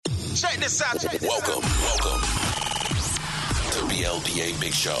Check this out. Welcome to BLPA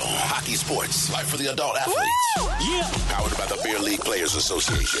Big Show. Hockey sports, life for the adult athlete. Yeah. Powered by the Beer League Players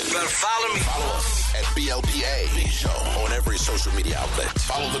Association. Better follow me. Follow us at BLPA Big Show on every social media outlet.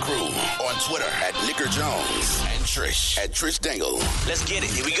 Follow the crew on Twitter at Nicker Jones and Trish at Trish Dangle. Let's get it.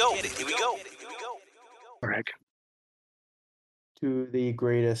 Here we go. Greg. To the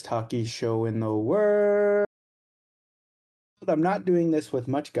greatest hockey show in the world. I'm not doing this with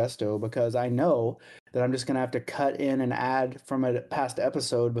much gusto because I know that I'm just going to have to cut in an ad from a past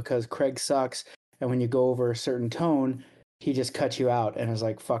episode because Craig sucks. And when you go over a certain tone, he just cuts you out and is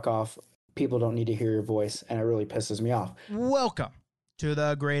like, fuck off. People don't need to hear your voice. And it really pisses me off. Welcome to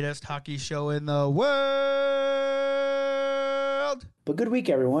the greatest hockey show in the world. But good week,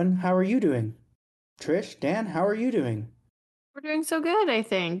 everyone. How are you doing? Trish, Dan, how are you doing? We're doing so good, I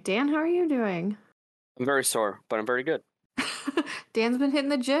think. Dan, how are you doing? I'm very sore, but I'm very good. Dan's been hitting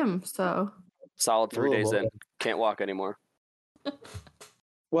the gym, so. Solid 3 days in. Can't walk anymore.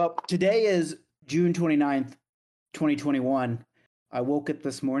 Well, today is June 29th, 2021. I woke up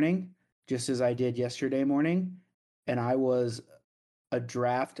this morning, just as I did yesterday morning, and I was a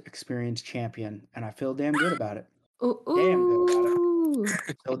draft experience champion, and I feel damn good about it. Ooh. Damn good about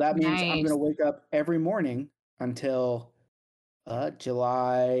it. So that means I'm Nice. going to wake up every morning until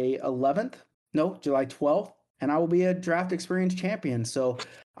July 11th. No, July 12th. And I will be a draft experience champion. So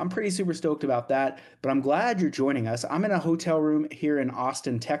I'm pretty super stoked about that. But I'm glad you're joining us. I'm in a hotel room here in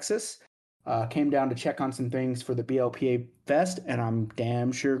Austin, Texas. Came down to check on some things for the BLPA Fest, and I'm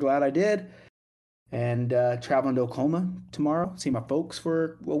damn sure glad I did. And traveling to Oklahoma tomorrow, see my folks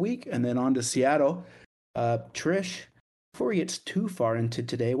for a week, and then on to Seattle. Trish, before we get too far into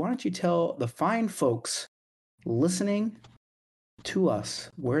today, why don't you tell the fine folks listening to us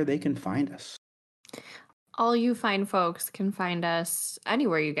where they can find us? All you fine folks can find us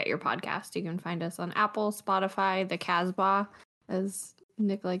anywhere you get your podcast. You can find us on Apple, Spotify, the Casbah, as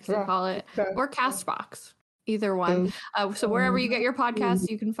Nick likes to call it, or Castbox. Either one. So wherever you get your podcasts,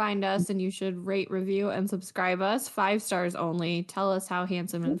 you can find us, and you should rate, review, and subscribe us. 5 stars only. Tell us how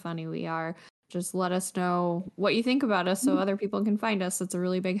handsome and funny we are. Just let us know what you think about us so other people can find us. It's a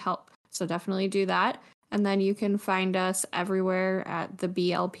really big help. So definitely do that. And then you can find us everywhere at the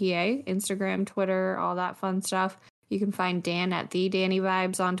BLPA, Instagram, Twitter, all that fun stuff. You can find Dan at the Danny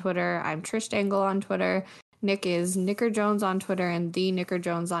Vibes on Twitter. I'm Trish Dangle on Twitter. Nick is Nicker Jones on Twitter and the Nicker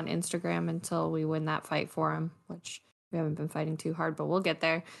Jones on Instagram until we win that fight for him, which we haven't been fighting too hard, but we'll get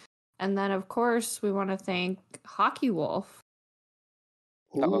there. And then, of course, we want to thank Hockey Wolf.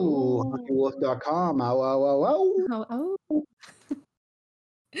 Ooh, hockeywolf.com. Ow, ow, ow, ow. Oh.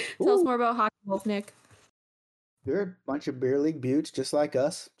 Tell us more about Hockey Wolf, Nick. They're a bunch of beer league buttes just like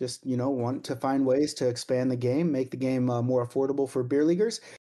us. Just, want to find ways to expand the game, make the game more affordable for beer leaguers.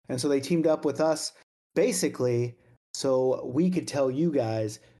 And so they teamed up with us basically so we could tell you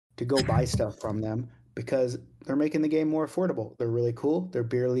guys to go buy stuff from them because they're making the game more affordable. They're really cool. They're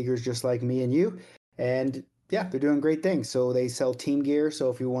beer leaguers just like me and you. And yeah, they're doing great things. So they sell team gear. So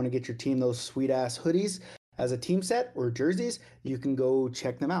if you want to get your team those sweet ass hoodies as a team set or jerseys, you can go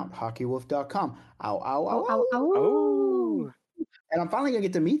check them out. Hockeywolf.com. Ow, ow, ow, ow. Oh. And I'm finally going to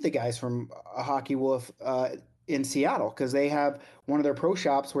get to meet the guys from Hockey Wolf in Seattle because they have one of their pro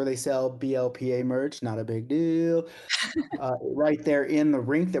shops where they sell BLPA merch. Not a big deal. Right there in the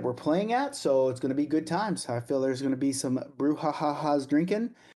rink that we're playing at. So it's going to be good times. I feel there's going to be some brouhahas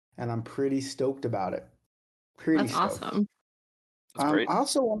drinking, and I'm pretty stoked about it. That's awesome. That's great. I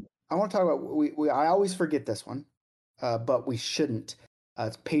want to talk about, I always forget this one, but we shouldn't.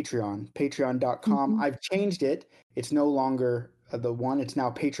 It's Patreon, patreon.com. Mm-hmm. I've changed it. It's no longer the one. It's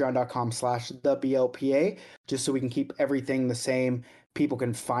now patreon.com/theblpa, just so we can keep everything the same. People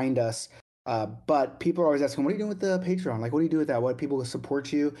can find us. But people are always asking, what are you doing with the Patreon? Like, what do you do with that? What people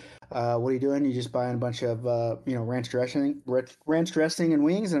support you? What are you doing? You just buying a bunch of, ranch dressing and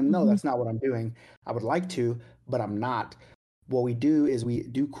wings? And no, that's not what I'm doing. I would like to, but I'm not. What we do is we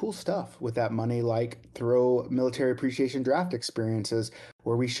do cool stuff with that money, like throw military appreciation draft experiences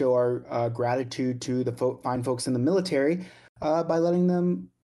where we show our gratitude to the fine folks in the military by letting them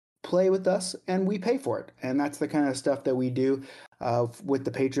play with us, and we pay for it. And that's the kind of stuff that we do with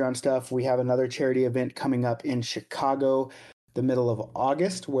the Patreon stuff. We have another charity event coming up in Chicago the middle of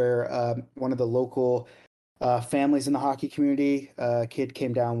August where one of the local families in the hockey community, a kid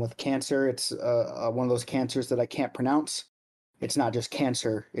came down with cancer. It's one of those cancers that I can't pronounce. It's not just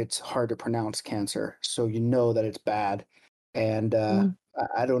cancer, it's hard to pronounce cancer. So you know that it's bad. And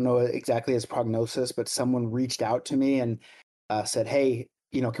I don't know exactly his prognosis, but someone reached out to me and said, hey,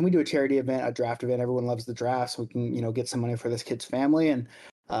 can we do a charity event, a draft event? Everyone loves the draft, so we can, get some money for this kid's family. And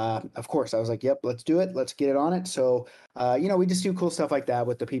of course, I was like, yep, let's do it. Let's get it on it. So, we just do cool stuff like that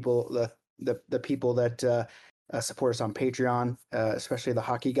with the people, the people that support us on Patreon, especially the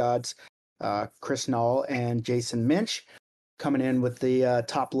Hockey Gods, Chris Knoll and Jason Minch coming in with the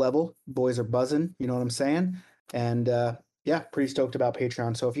top level. Boys are buzzing. You know what I'm saying? And pretty stoked about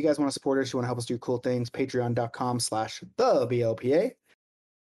Patreon. So if you guys want to support us, you want to help us do cool things, patreon.com/theblpa.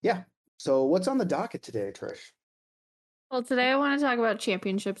 Yeah. So what's on the docket today, Trish? Well, today I want to talk about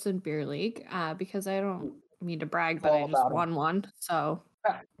championships in Beer League because I don't mean to brag, but I just won one. So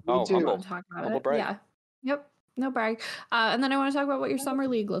me too. Want to talk about humble it. Brag. Yeah. Yep. No brag. And then I want to talk about what your summer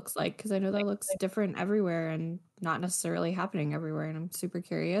league looks like because I know that looks different everywhere and not necessarily happening everywhere. And I'm super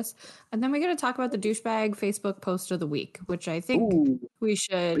curious. And then we're going to talk about the douchebag Facebook post of the week, which I think we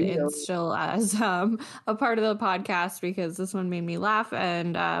should instill as a part of the podcast because this one made me laugh.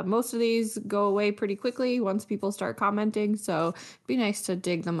 And most of these go away pretty quickly once people start commenting. So it'd be nice to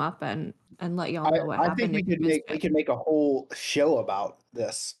dig them up and let y'all know what happened. I think we could make a whole show about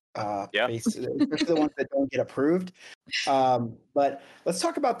this. Especially the ones that don't get approved. But let's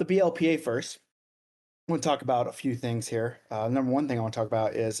talk about the BLPA first. I want to talk about a few things here. Number one thing I want to talk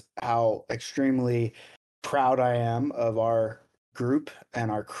about is how extremely proud I am of our group and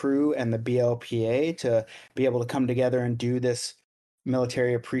our crew and the BLPA to be able to come together and do this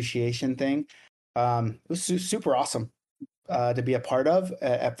military appreciation thing. It was super awesome to be a part of.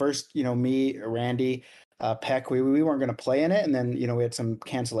 At first, me, Randy, Peck, we weren't going to play in it, and then we had some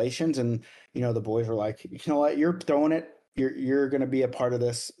cancellations, and the boys were like, you know what, you're throwing it, you're going to be a part of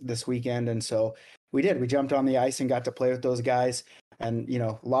this weekend, and so we did. We jumped on the ice and got to play with those guys, and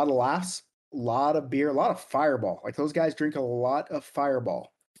a lot of laughs, a lot of beer, a lot of Fireball. Like those guys drink a lot of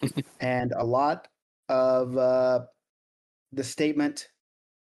Fireball, and a lot of the statement,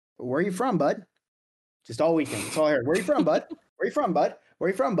 "Where are you from, bud?" Just all weekend. It's all I heard. Where are you from, bud? Where are you from, bud? Where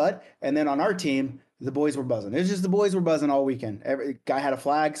are you from, bud? And then on our team, the boys were buzzing. It was just the boys were buzzing all weekend. Every guy had a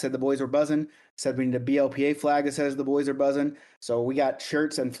flag, said the boys were buzzing, said we need a BLPA flag that says the boys are buzzing. So we got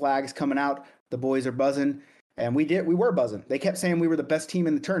shirts and flags coming out. The boys are buzzing. And we were buzzing. They kept saying we were the best team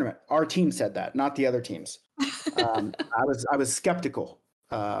in the tournament. Our team said that, not the other teams. I was skeptical.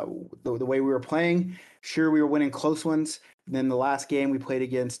 The way we were playing, sure, we were winning close ones. And then the last game we played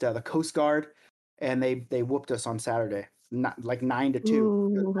against the Coast Guard, and they whooped us on Saturday. Not like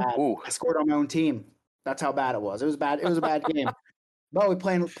 9-2. I scored on my own team. That's how bad it was. It was bad. It was a bad game. But we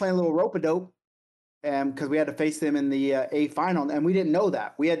playing a little rope-a-dope, and because we had to face them in the A final, and we didn't know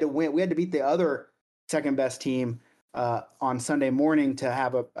that. We had to win. We had to beat the other second best team on Sunday morning to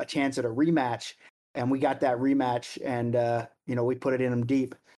have a chance at a rematch, and we got that rematch, and we put it in them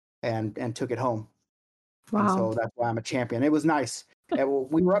deep, and took it home. Wow. And so that's why I'm a champion. It was nice. We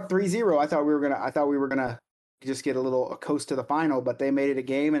were up 3-0. I thought we were gonna just get a coast to the final, but they made it a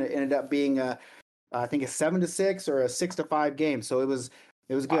game, and it ended up being I think a 7-6 or a 6-5 game. So it was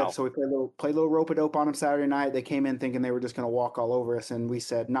good. Wow. So we played a little rope-a-dope on them Saturday night. They came in thinking they were just going to walk all over us, and we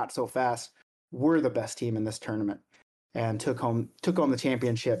said, not so fast. We're the best team in this tournament, and took home the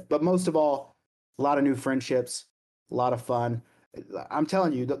championship. But most of all, a lot of new friendships, a lot of fun. I'm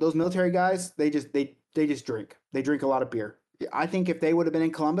telling you, those military guys, they just drink. They drink a lot of beer. I think if they would have been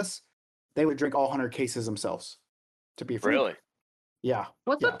in Columbus, they would drink all 100 cases themselves, to be frank. Really? Yeah.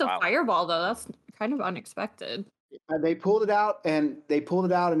 What's with the Fireball, though? That's kind of unexpected. They pulled it out, and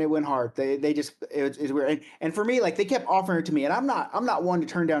it went hard. It's weird. And for me, like, they kept offering it to me, and I'm not one to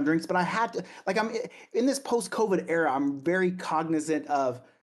turn down drinks, but I had to, like, I'm in this post-COVID era, I'm very cognizant of,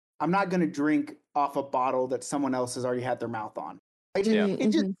 I'm not going to drink off a bottle that someone else has already had their mouth on.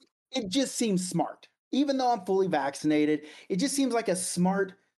 It just seems smart. Even though I'm fully vaccinated, it just seems like a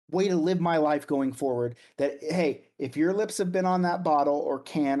smart way to live my life going forward, that, hey, if your lips have been on that bottle or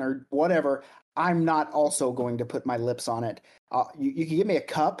can or whatever, I'm not also going to put my lips on it. You can give me a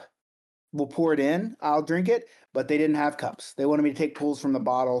cup, we'll pour it in, I'll drink it, but they didn't have cups. They wanted me to take pulls from the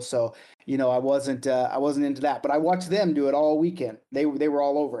bottle, so I wasn't into that. But I watched them do it all weekend. They were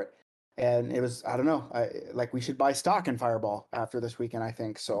all over it, and it was, I don't know, we should buy stock in Fireball after this weekend, I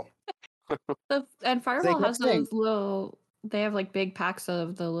think so. And Fireball has those little. They have like big packs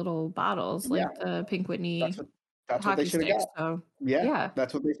of the little bottles, like the Pink Whitney. That's what they should have got. So, yeah,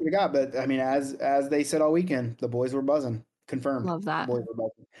 that's what they should have got. But I mean, as they said all weekend, the boys were buzzing. Confirmed. Love that. The boys were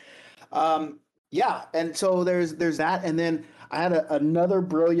buzzing. Yeah, and so there's that, and then I had another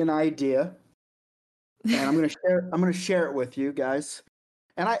brilliant idea, and I'm gonna share it with you guys.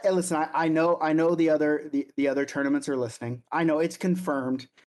 And listen. I know the other tournaments are listening. I know it's confirmed.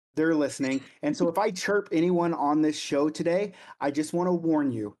 They're listening. And so if I chirp anyone on this show today, I just want to warn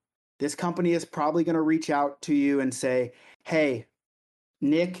you, this company is probably going to reach out to you and say, hey,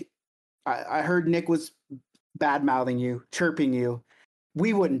 Nick, I heard Nick was bad mouthing you, chirping you.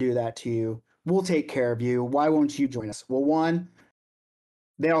 We wouldn't do that to you. We'll take care of you. Why won't you join us? Well, one,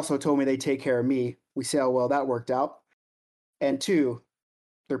 they also told me they'd take care of me. We say, oh, well, that worked out. And two,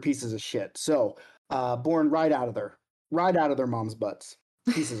 they're pieces of shit. So, born right out of their mom's butts.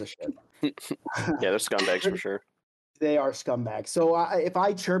 Pieces of shit. Yeah, they're scumbags for sure. They are scumbags. So if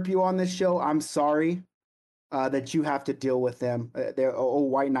I chirp you on this show, I'm sorry that you have to deal with them. They're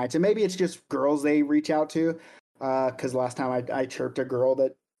white knights. And maybe it's just girls they reach out to. Because last time I chirped a girl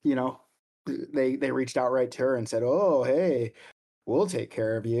that, they reached out right to her and said, oh, hey, we'll take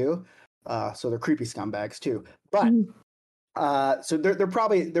care of you. So they're creepy scumbags too. But so they're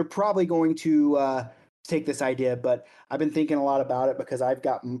probably going to take this idea. But I've been thinking a lot about it because I've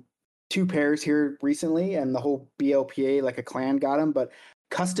got 2 pairs here recently, and the whole BLPA, like a clan, got them. But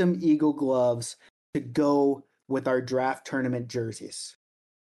custom Eagle gloves to go with our draft tournament jerseys.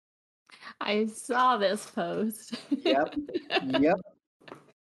 I saw this post. Yep. Yeah.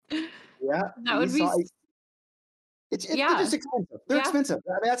 That would be. They're just expensive. They're expensive.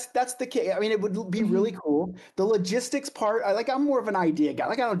 I mean, that's the key. I mean, it would be really cool. The logistics part, I'm more of an idea guy.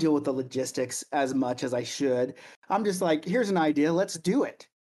 Like, I don't deal with the logistics as much as I should. I'm just like, here's an idea. Let's do it.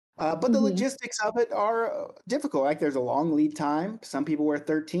 But the logistics of it are difficult. Like, there's a long lead time. Some people wear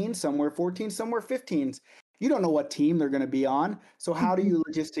 13, some wear 14, some wear 15s. You don't know what team they're going to be on. So how do you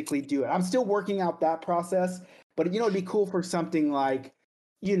logistically do it? I'm still working out that process. But, it'd be cool for something like,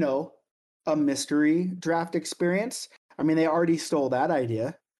 a mystery draft experience. I mean, they already stole that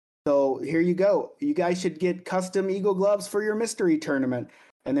idea. So here you go. You guys should get custom Eagle gloves for your mystery tournament.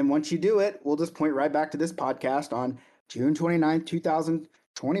 And then once you do it, we'll just point right back to this podcast on June 29th,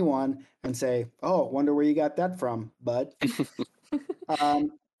 2021 and say, oh, wonder where you got that from, bud. I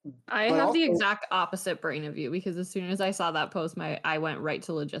have the exact opposite brain of you, because as soon as I saw that post, I went right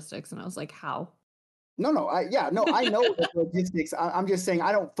to logistics and I was like, how? No, I know the logistics. I'm just saying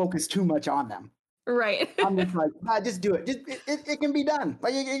I don't focus too much on them. Right. I'm just like, just do it. It can be done.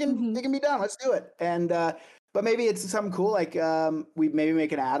 Like it can be done. Let's do it. And but maybe it's something cool. Like we maybe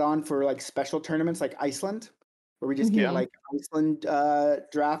make an add-on for like special tournaments like Iceland, where we just get like Iceland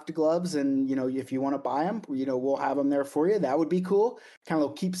draft gloves, and if you want to buy them, we'll have them there for you. That would be cool. Kind of a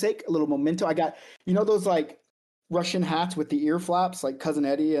little keepsake, a little memento. I got those like Russian hats with the ear flaps, like Cousin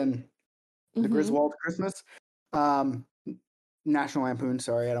Eddie and the Griswold Christmas. National Lampoon.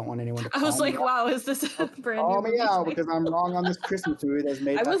 Sorry, I don't want anyone to. I was like, wow, is this a brand new? Call me out because I'm wrong on this Christmas movie that's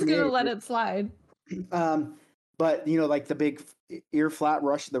made. I was gonna let it slide. But like the big ear flat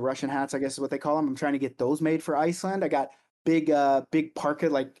the Russian hats, I guess is what they call them. I'm trying to get those made for Iceland. I got big parka,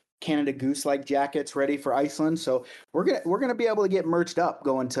 like Canada Goose like jackets ready for Iceland. So we're gonna be able to get merched up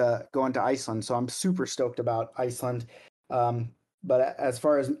going to Iceland. So I'm super stoked about Iceland. But as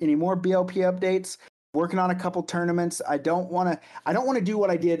far as any more BLP updates, working on a couple tournaments. I don't want to do what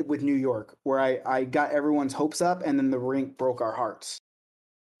I did with New York, where I got everyone's hopes up and then the rink broke our hearts.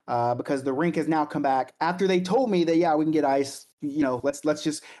 Because the rink has now come back after they told me that, yeah, we can get ice, let's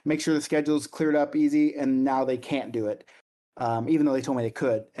just make sure the schedule's cleared up easy. And now they can't do it. Even though they told me they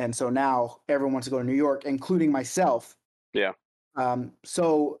could. And so now everyone wants to go to New York, including myself. Yeah.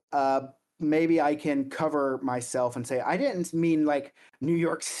 So maybe I can cover myself and say, I didn't mean like New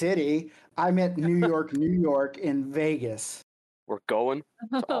York City. I meant New York, New York in Vegas. We're going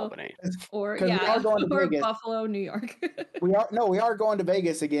to Albany. Or Buffalo, New York. we are going to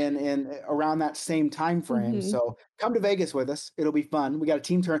Vegas again in around that same time frame. So come to Vegas with us. It'll be fun. We got a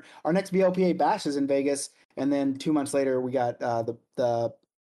team turn. Our next BLPA bash is in Vegas. And then 2 months later, we got the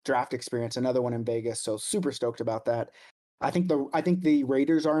draft experience, another one in Vegas. So super stoked about that. I think the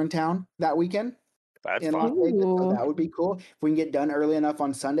Raiders are in town that weekend. That's in Las Vegas, so that would be cool. If we can get done early enough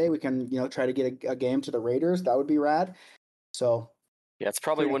on Sunday, we can try to get a game to the Raiders. That would be rad. So yeah, it's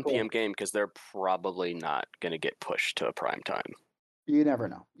probably 1 p.m. game because they're probably not going to get pushed to a prime time. You never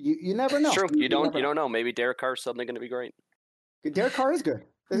know. You never know. True. You don't know. Maybe Derek Carr's suddenly going to be great. Derek Carr is good.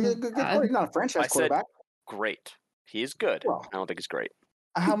 He's not a franchise quarterback. Great. He's good. Well, I don't think he's great.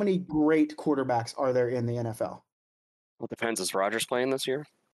 How many great quarterbacks are there in the NFL? Well, it depends. Is Rodgers playing this year?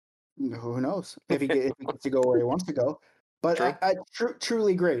 Who knows if he gets to go where he wants to go. But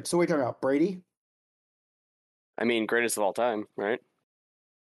truly great. So we're talking about Brady. I mean, greatest of all time, right?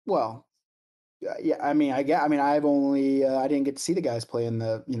 Well, yeah. I mean, I've only I didn't get to see the guys play in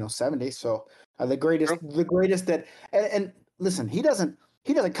the 70s. So the greatest that and listen, he doesn't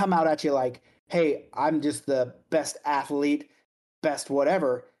come out at you like, hey, I'm just the best athlete, best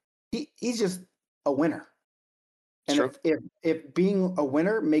whatever. He's just a winner. And if being a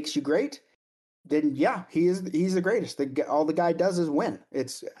winner makes you great, then yeah, he's the greatest. All the guy does is win.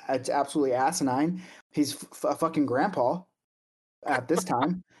 It's absolutely asinine. He's a fucking grandpa at this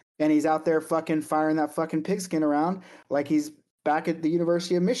time, and he's out there fucking firing that fucking pigskin around like he's back at the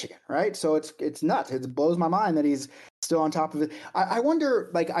University of Michigan, right? So it's nuts. It blows my mind that he's still on top of it. I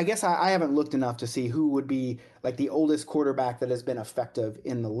wonder, like, I guess I haven't looked enough to see who would be like the oldest quarterback that has been effective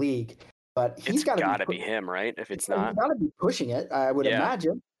in the league, but he's got to be him, right? If it's not, he's got to be pushing it, I would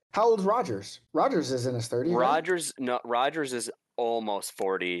imagine. How old's Rodgers? Rodgers is in his 30s. Rodgers, right? No, Rodgers is almost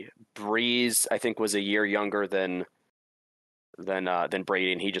 40. Breeze, I think, was a year younger than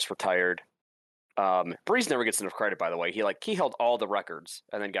Brady, and he just retired. Breeze never gets enough credit, by the way. He held all the records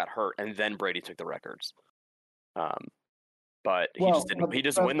and then got hurt, and then Brady took the records. But he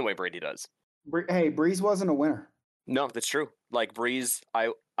doesn't win the way Brady does. Hey, Breeze wasn't a winner. No, that's true. Like Breeze,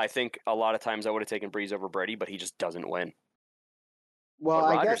 I think a lot of times I would have taken Breeze over Brady, but he just doesn't win. Well,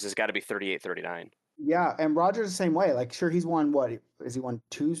 Rodgers has got to be 38, 39. Yeah, and Rodgers the same way. Like, sure, he's won what? Is he won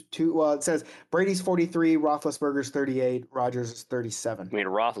two? Well, it says Brady's 43, Roethlisberger's 38, Rodgers is 37. I mean,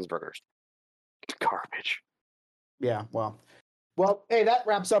 Roethlisberger's garbage. Yeah, well, hey, that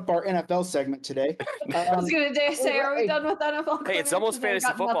wraps up our NFL segment today. I was going to say, are we done with NFL? Hey, it's almost fantasy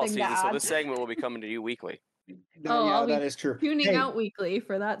football season, so this segment will be coming to you weekly. Yeah, that is true. Tuning out weekly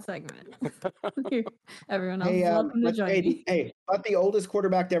for that segment. Everyone else is welcome to join me. Hey, but the oldest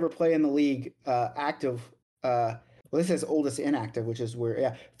quarterback to ever play in the league, active. Well, this says oldest inactive, which is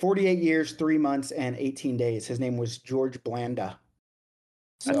where 48 years, 3 months, and 18 days. His name was George Blanda.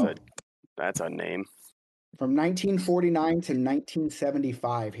 So that's a name. From 1949 to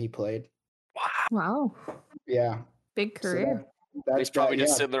 1975, he played. Wow. Yeah. Big career. So he's probably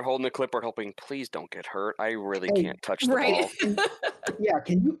just sitting there holding the clipboard, hoping, please don't get hurt. I really can't touch the ball. Yeah,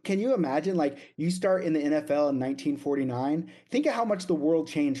 can you imagine, like, you start in the NFL in 1949? Think of how much the world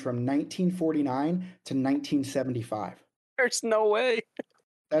changed from 1949 to 1975. There's no way.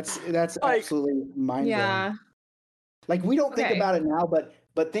 That's absolutely mind-blowing. Yeah. Like, we don't think about it now,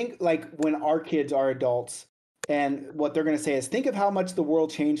 but think, like, when our kids are adults, and what they're going to say is, think of how much the world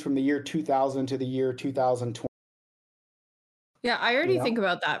changed from the year 2000 to the year 2020. Yeah, I already think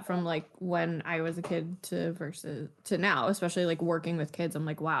about that from like when I was a kid to now, especially like working with kids. I'm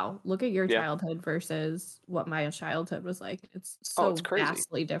like, wow, look at your childhood versus what my childhood was like. It's so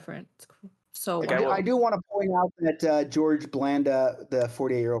vastly different. So I do want to point out that George Blanda, the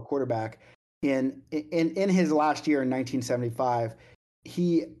 48-year-old quarterback, in his last year in 1975,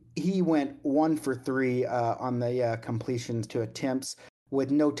 he went 1 for 3 on the completions to attempts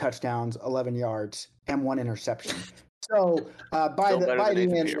with no touchdowns, 11 yards, and 1 interception. So by the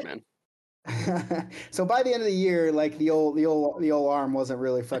end of the year, like the old arm wasn't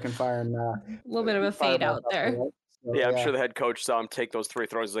really fucking firing. A little bit of a fade out there. So, I'm sure the head coach saw him take those 3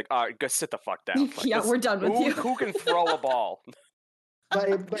 throws. He's like, all right, go sit the fuck down. Like, we're done with you. Who can throw a ball?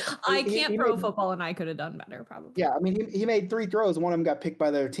 But I can't throw football, and I could have done better, probably. Yeah, I mean, he made 3 throws. One of them got picked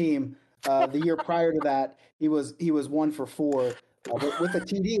by their team. The year prior to that, he was 1 for 4 with a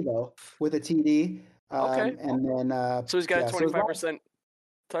TD though. With a TD. Okay. And then so he's got a 25%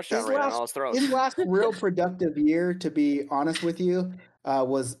 touchdown rate on all his throws. His last real productive year, to be honest with you,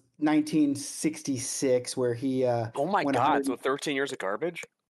 was 1966, where he oh my God, so 13 years of garbage?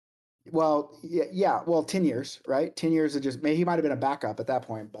 Well, yeah, well, 10 years, right? 10 years of just, maybe he might have been a backup at that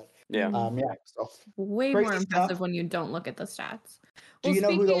point, but so way more impressive when you don't look at the stats. Do you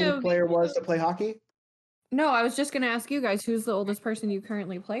know who the oldest player was to play hockey? No, I was just going to ask you guys, who's the oldest person you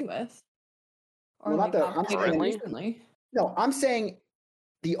currently play with? Or well, I'm saying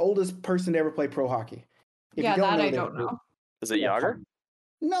the oldest person to ever play pro hockey. If I don't know. Is it Yager?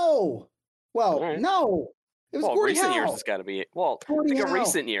 No. Well, no. It was Gordie recent Howe. years it's got to be. Well, think of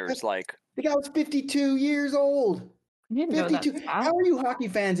recent years, like the guy was 52 years old. 52. How are you hockey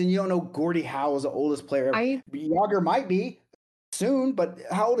fans and you don't know Gordie Howe is the oldest player? Yager might be soon, but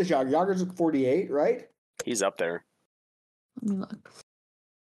how old is Yager? Yager's 48, right? He's up there. Let me look.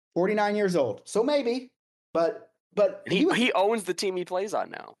 49 years old. So maybe, but he owns the team he plays on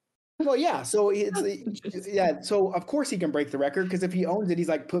now. Well, yeah. So So of course he can break the record, because if he owns it, he's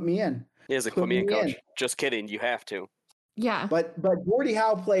like, put me in. He has like, put me in, coach. Just kidding. You have to. Yeah. But Gordie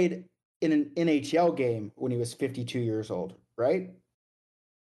Howe played in an NHL game when he was 52 years old, right?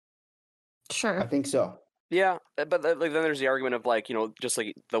 Sure. I think so. Yeah, but like, then there's the argument of like, just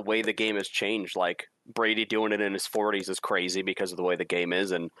like the way the game has changed. Like Brady doing it in his 40s is crazy because of the way the game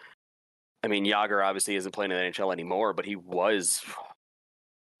is, and I mean Yager obviously isn't playing in the NHL anymore, but he was.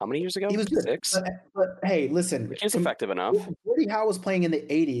 How many years ago? He was 6. But hey, listen, he's effective enough. Gordie Howe was playing in the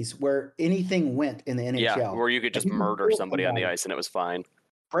 80s, where anything went in the NHL. Yeah, where you could just murder somebody on the ice and it was fine.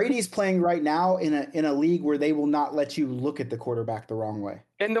 Brady's playing right now in a league where they will not let you look at the quarterback the wrong way.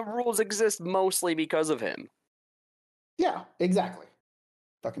 And the rules exist mostly because of him. Yeah, exactly.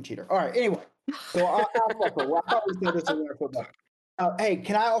 Fucking cheater. All right. Anyway, so I thought we said this in football. Hey,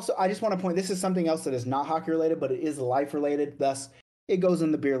 I just want to point, this is something else that is not hockey related, but it is life related. Thus, it goes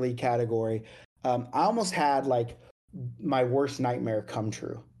in the beer league category. I almost had like my worst nightmare come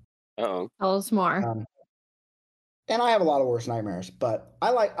true. Uh-oh. Tell us more. And I have a lot of worst nightmares, but I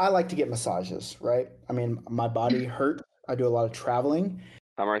like to get massages, right? I mean, my body hurt. I do a lot of traveling.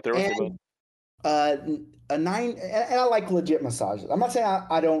 I'm right there with you, bud. And I like legit massages. I'm not saying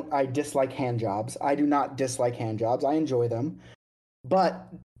I dislike hand jobs. I do not dislike hand jobs. I enjoy them. But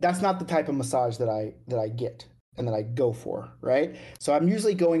that's not the type of massage that I get and that I go for, right? So I'm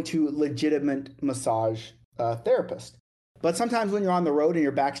usually going to legitimate massage therapist. But sometimes when you're on the road and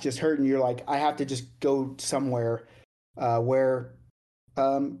your back's just hurting, you're like, I have to just go somewhere where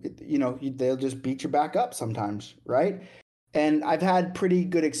they'll just beat your back up sometimes, right? And I've had pretty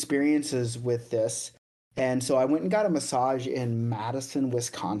good experiences with this. And so I went and got a massage in Madison,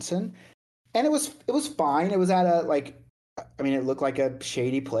 Wisconsin. And it was fine. It was at it looked like a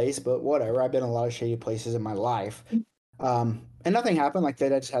shady place, but whatever. I've been in a lot of shady places in my life. And nothing happened. Like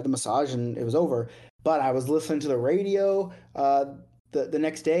that, I just had the massage and it was over. But I was listening to the radio the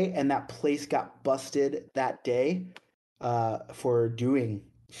next day, and that place got busted that day for doing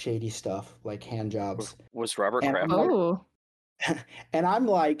shady stuff like hand jobs. Was Robert And Kraft? Oh. And I'm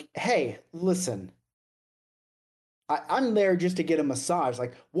like, hey, listen, I'm there just to get a massage.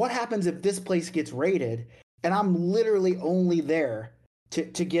 Like, what happens if this place gets raided and I'm literally only there to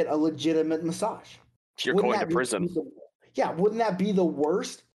get a legitimate massage? You're going to prison. Wouldn't that be the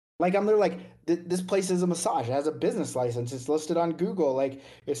worst? Like, I'm literally like, this place is a massage. It has a business license. It's listed on Google. Like,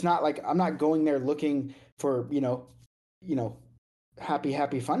 it's not like I'm not going there looking for,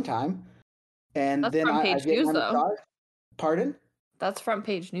 happy fun time. And That's then front I page get news, my though. massage. Pardon? That's front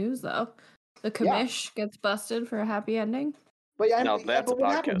page news, though. The commish gets busted for a happy ending. But that's a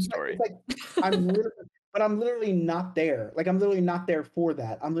podcast story. I'm literally not there. Like, I'm literally not there for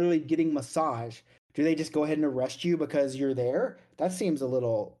that. I'm literally getting massage. Do they just go ahead and arrest you because you're there? That seems a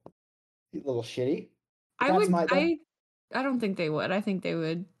little shitty. I don't think they would. I think they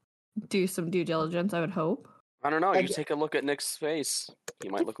would do some due diligence, I would hope. I don't know. You take a look at Nick's face. He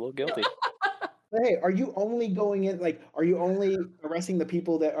might look a little guilty. Hey, are you only going in, like, are you only arresting the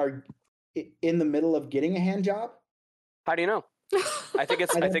people that are in the middle of getting a hand job? How do you know? I think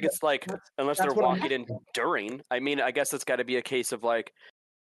it's like, unless they're walking in during. I mean, I guess it's got to be a case of like,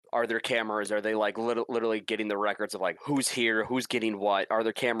 are there cameras? Are they like literally getting the records of like who's here, who's getting what? Are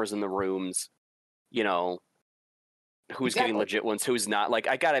there cameras in the rooms? Who's getting legit ones, who's not? Like,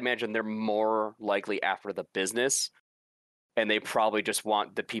 I gotta imagine they're more likely after the business, and they probably just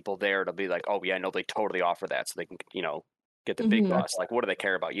want the people there to be like, oh yeah, no, they totally offer that, so they can get the big bus. Like, what do they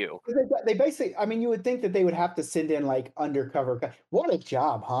care about you? They basically, I mean, you would think that they would have to send in like undercover. What a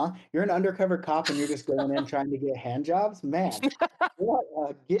job, huh? You're an undercover cop and you're just going in trying to get hand jobs, man. What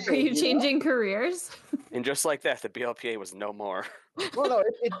a gig, Are you changing careers? And just like that, the BLPA was no more. Well, no,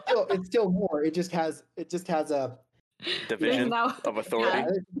 it's still more. It just has a division of authority.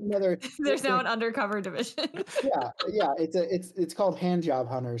 There's now an undercover division. Yeah. It's called hand job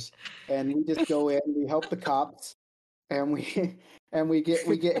hunters, and we just go in, we help the cops. And we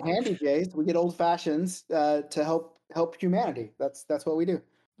get handy J's, we get old fashions to help humanity. That's what we do.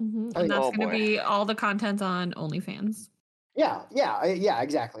 Mm-hmm. And that's going to be all the content on OnlyFans. Yeah,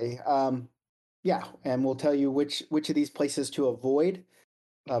 exactly. And we'll tell you which of these places to avoid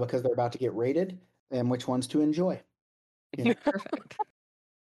because they're about to get raided, and which ones to enjoy. Perfect.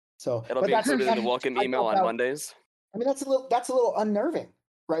 So it'll be included in the welcome email on Mondays. I mean, that's a little unnerving.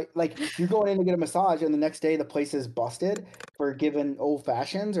 Right, like you're going in to get a massage, and the next day the place is busted for giving old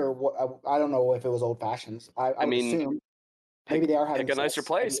fashions, or what? I don't know if it was old fashions. I mean, assume maybe they are having pick a nicer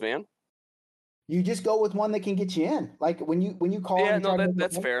place, man. You just go with one that can get you in. Like when you call. Yeah, no,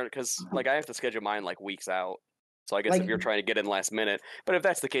 that's fair because like I have to schedule mine like weeks out. So I guess if you're trying to get in last minute, but if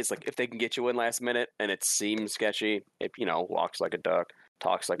that's the case, like if they can get you in last minute and it seems sketchy, it walks like a duck,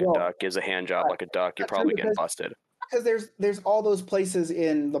 talks like a duck, gives a hand job like a duck, you're probably getting busted. Because there's all those places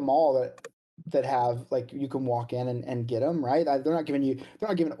in the mall that have like you can walk in and get them, right? They're not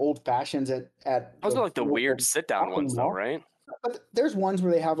giving old fashions at. Those are like the weird sit down ones though, right? But there's ones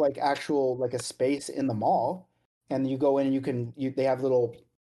where they have like actual like a space in the mall, and you go in and they have little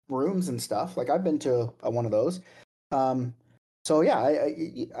rooms and stuff. Like I've been to one of those. So yeah,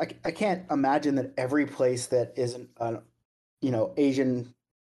 I can't imagine that every place that isn't Asian,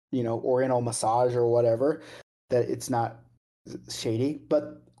 Oriental massage or whatever, that it's not shady,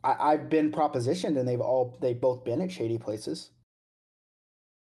 but I've been propositioned, and they've both been at shady places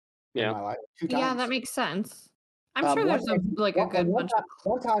in Yeah. my life 2 Yeah, times. that makes sense. I'm sure One there's a time, like a good one bunch time,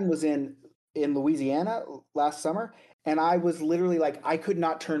 of. one time was in Louisiana last summer, and I was literally like I could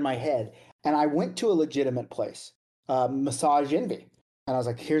not turn my head, and I went to a legitimate place, Massage Envy, and I was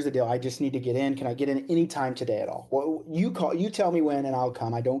like, "Here's the deal. I just need to get in. Can I get in anytime today at all? Well, you tell me when, and I'll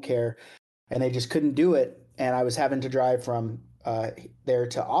come. I don't care." And they just couldn't do it, and I was having to drive from there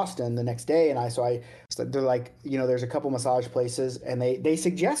to Austin the next day, and so they're like, there's a couple massage places, and they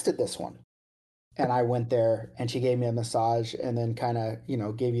suggested this one. And I went there, and she gave me a massage, and then kind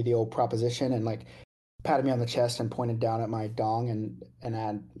of, gave you the old proposition, and like patted me on the chest and pointed down at my dong, and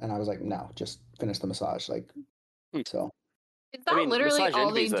I was like, no, just finish the massage, like. So. Is that literally Massage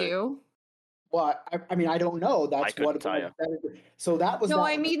all they Envy's do? Well, I mean, I don't know. That's couldn't what. tell you. So that was. No, that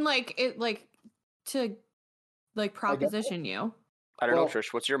I mean like it like to like I guess- proposition you. I don't know, Well-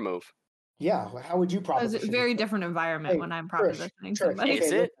 Trish. What's your move? Yeah, how would you It's proposition? a very different environment Hey, when I'm Trish, propositioning Trish, somebody.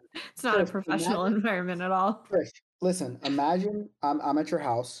 Is it? It's not a Trish, professional imagine- environment at all. Trish, listen. Imagine I'm at your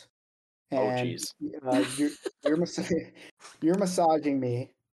house, Oh, and jeez. you're you're massaging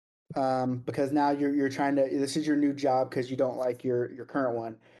me, because now you're trying to. This is your new job because you don't like your current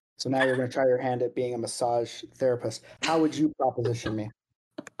one. So now you're going to try your hand at being a massage therapist. How would you proposition me?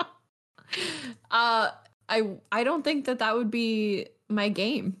 I don't think that would be my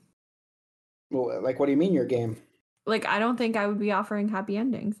game. Well, like, what do you mean your game? Like, I don't think I would be offering happy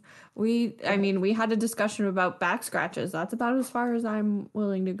endings. We had a discussion about back scratches. That's about as far as I'm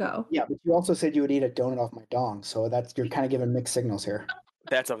willing to go. Yeah, but you also said you would eat a donut off my dong, so you're kind of giving mixed signals here.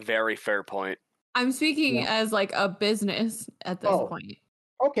 That's a very fair point. I'm speaking Yeah. as like a business at this point.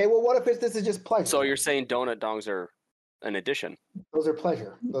 Okay, well, what if this is just pleasure? So you're saying donut dongs are an addition? Those are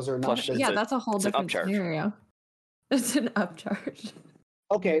pleasure. Those are not Plus, business. Yeah, that's a whole it's an different upcharge. scenario. It's an upcharge.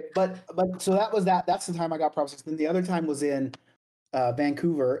 Okay, but so that was that. That's the time I got propositioned. Then the other time was in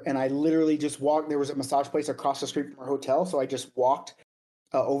Vancouver, and I literally just walked. There was a massage place across the street from our hotel, so I just walked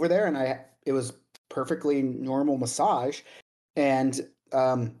over there, and it was perfectly normal massage, and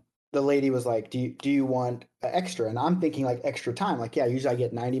the lady was like, "Do you want extra?" And I'm thinking like extra time, like, yeah, usually I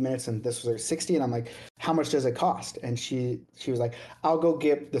get 90 minutes, and this was like 60, and I'm like, how much does it cost? And she was like, I'll go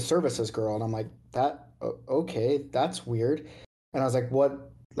get the services girl, and I'm like, okay, that's weird. And I was like,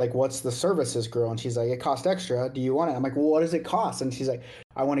 what's the services girl? And she's like, it costs extra. Do you want it? I'm like, well, what does it cost? And she's like,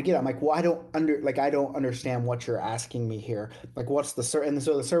 I want to get it. I'm like, well, I don't understand what you're asking me here. Like, what's the and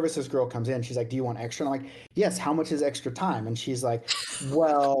so the services girl comes in. She's like, do you want extra? And I'm like, yes. How much is extra time? And she's like,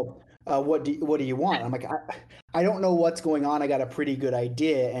 well, what do you want? I'm like, I don't know what's going on. I got a pretty good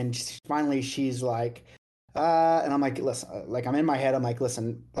idea. And finally she's like, and I'm like, listen, like, I'm in my head. I'm like,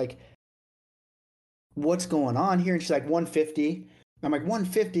 listen, like, what's going on here? And she's like, 150. I'm like,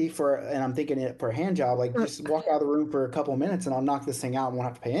 150 and I'm thinking it for a hand job, like, just walk out of the room for a couple of minutes and I'll knock this thing out and won't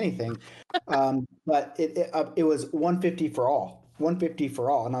have to pay anything. But it was 150 for all, 150 for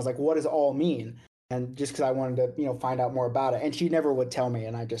all. And I was like, what does all mean? And just because I wanted to, find out more about it. And she never would tell me.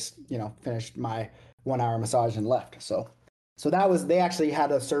 And I just, finished my 1 hour massage and left. So they actually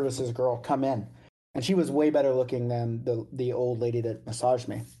had a services girl come in, and she was way better looking than the old lady that massaged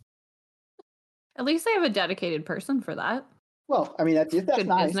me. At least they have a dedicated person for that. Well, I mean, that's Good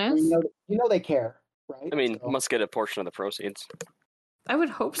nice. I mean, business. they care, right? I mean, So, must get a portion of the proceeds. I would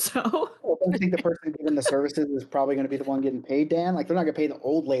hope so. well, don't you think the person giving the services is probably going to be the one getting paid, Dan? Like, they're not going to pay the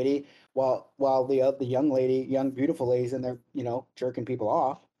old lady while the young beautiful lady's in there, jerking people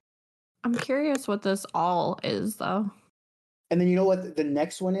off. I'm curious what this all is, though. And then you know what the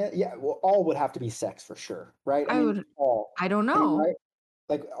next one is? Yeah, well, all would have to be sex for sure, right? I would- all. I don't I mean, know. right?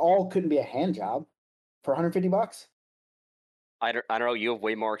 Like, all couldn't be a hand job for $150. I don't know. You have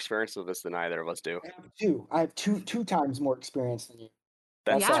way more experience with this than either of us do. I have two times more experience than you.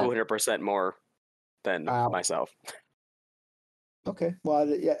 That's Yeah. 200% more than Wow. myself. Okay. Well,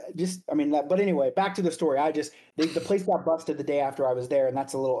 yeah, but anyway, back to the story. The place got busted the day after I was there, and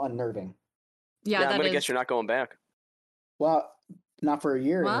that's a little unnerving. Yeah, I'm that gonna is. guess you're not going back. Well, not for a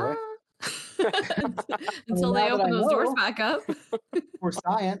year anyway. Until they now that open I those doors know. back up. For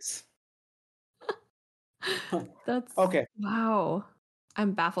science. That's Okay. wow.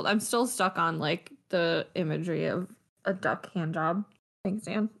 I'm baffled. I'm still stuck on like the imagery of a duck hand job. Thanks,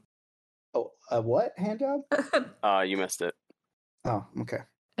 Dan. Oh, a what hand job? You missed it. Oh, okay.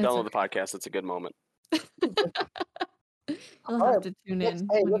 It's Download the podcast. It's a good moment. You'll All have right, to tune in.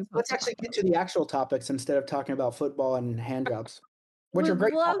 Hey, when you let's post actually it. get to the actual topics instead of talking about football and hand jobs, which are Would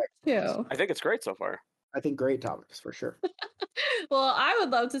great love topics. to. I think it's great so far. I think great topics for sure. Well, I would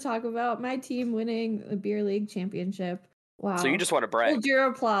love to talk about my team winning the beer league championship Wow. So you just want to brag. Hold your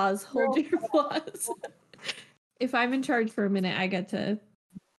applause. Hold your applause. If I'm in charge for a minute, I get to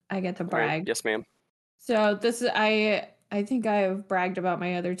brag. Yes, ma'am. So this is I think I have bragged about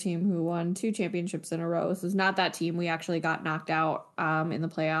my other team who won 2 championships in a row. This is not that team. We actually got knocked out in the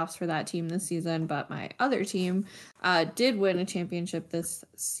playoffs for that team this season, but my other team did win a championship this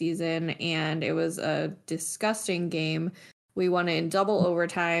season, and it was a disgusting game. We won it in double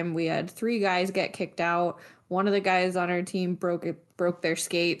overtime. We had 3 guys get kicked out. One of the guys on our team broke their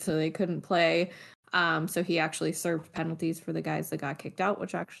skate, so they couldn't play. So he actually served penalties for the guys that got kicked out,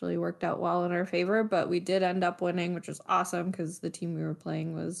 which actually worked out well in our favor. But we did end up winning, which was awesome because the team we were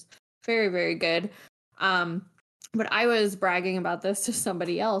playing was very, very good. But I was bragging about this to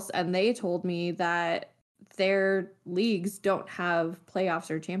somebody else, and they told me that their leagues don't have playoffs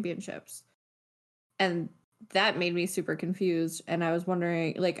or championships. And that made me super confused. And I was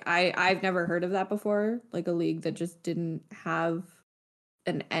wondering, like, I've never heard of that before, like a league that just didn't have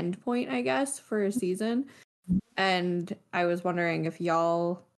an end point, I guess, for a season. And I was wondering if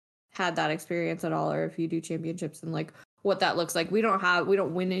y'all had that experience at all, or if you do championships and like what that looks like. We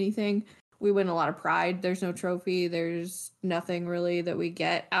don't win anything. We win a lot of pride. There's no trophy. There's nothing really that we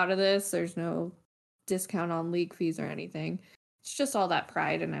get out of this. There's no discount on league fees or anything. It's just all that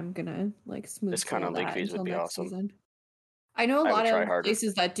pride, and I'm gonna like smooth Discount on league fees would be awesome. Season. I know a lot of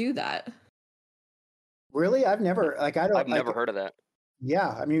places that do that. Really? I've never never heard of that. Yeah,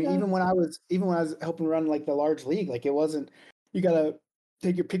 I mean, Yeah. even when I was helping run like the large league, like it wasn't, you gotta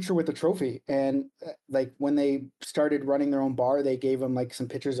take your picture with the trophy. And like when they started running their own bar, they gave them like some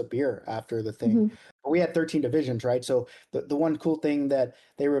pitchers of beer after the thing. Mhm. But we had 13 divisions, right? So the one cool thing that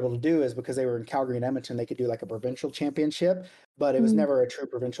they were able to do is because they were in Calgary and Edmonton, they could do like a provincial championship, but it was Mhm. never a true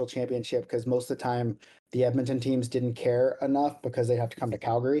provincial championship because most of the time the Edmonton teams didn't care enough because they'd have to come to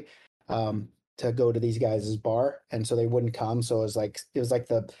Calgary. To go to these guys' bar, and so they wouldn't come. So it was like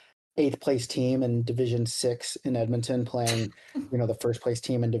the 8th place team in Division 6 in Edmonton playing, the 1st place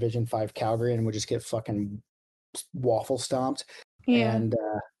team in Division 5 Calgary, and would just get fucking waffle stomped. Yeah. And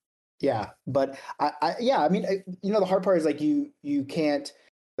but I mean, the hard part is like you can't,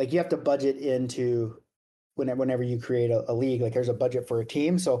 like, you have to budget into whenever you create a league, like there's a budget for a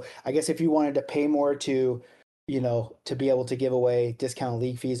team. So I guess if you wanted to pay more to be able to give away discounted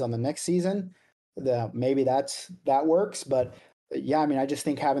league fees on the next season, maybe that works. But yeah, I mean, I just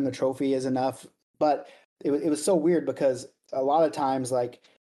think having the trophy is enough. But it was so weird because a lot of times, like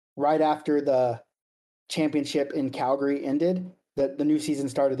right after the championship in Calgary ended, the new season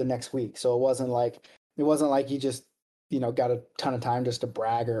started the next week. So it wasn't like you just got a ton of time just to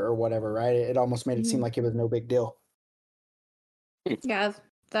brag or whatever, right? It almost made it seem like it was no big deal. Yeah,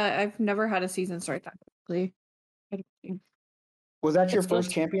 that I've never had a season start that quickly. Was that your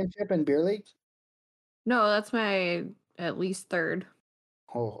first championship in beer league? No, that's my at least 3rd.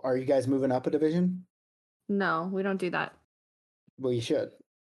 Oh, are you guys moving up a division? No, we don't do that. Well, you should.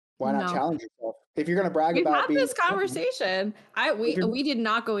 Why not No. challenge yourself? If you're going to brag We've about had this conversation. you're- We did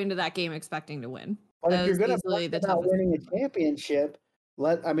not go into that game expecting to win. But if you're That going was to easily brag the about toughest. winning a championship,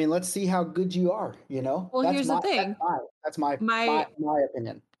 let's see how good you are. Well, here's the thing. That's my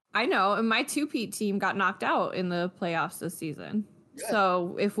opinion. I know, and my 2-peat team got knocked out in the playoffs this season.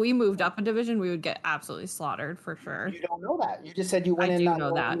 So if we moved up a division, we would get absolutely slaughtered for sure. You don't know that. You just said you went I in do not know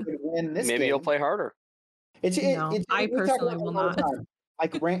knowing that. you could win this Maybe game. you'll play harder. I personally will not.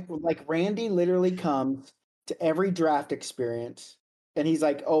 Like Randy literally comes to every draft experience and he's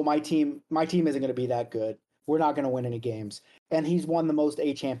like, "Oh, my team isn't going to be that good. We're not going to win any games." And he's won the most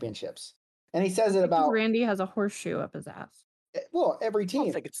A championships. And he says it about Randy has a horseshoe up his ass. Well, every team. I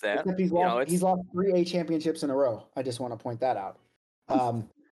don't think it's that. Except he's lost 3 A championships in a row. I just want to point that out.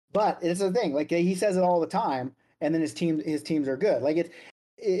 But it's the thing. Like he says it all the time, and then his teams are good. Like it's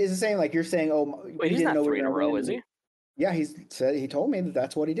the same. Like you're saying, oh, wait, he's not 3 in a row, is he? Yeah, he told me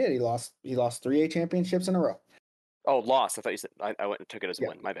that's what he did. He lost 3 A championships in a row. Oh, lost. I thought you said I went and took it as a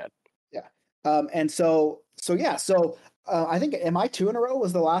win. My bad. Yeah. And so I think am I 2 in a row?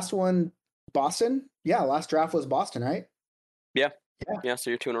 Was the last one Boston? Yeah, last draft was Boston, right? Yeah. So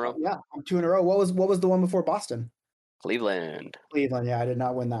you're 2 in a row. Yeah, I'm 2 in a row. What was the one before Boston? Cleveland. Yeah, I did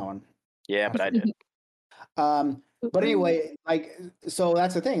not win that one. Yeah, but I did. But anyway, like, so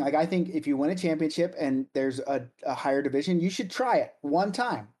that's the thing. Like, I think if you win a championship and there's a higher division, you should try it one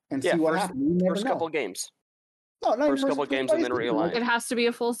time and see what happens. You never first know. couple of games. No, first couple of games and then realign. It has to be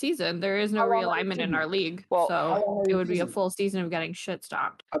a full season. There is no realignment in our league, so it would be a full season of getting shit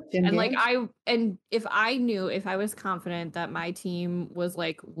stopped. And like if I was confident that my team was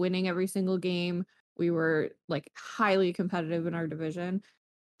like winning every single game, we were like highly competitive in our division,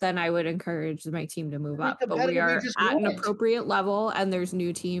 then I would encourage my team to move We're up. But we competitive, we are just at an won it. appropriate level, and there's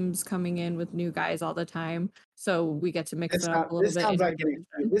new teams coming in with new guys all the time, so we get to mix it up a little bit in our division.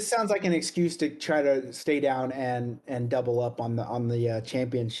 This sounds like an excuse to try to stay down and double up on the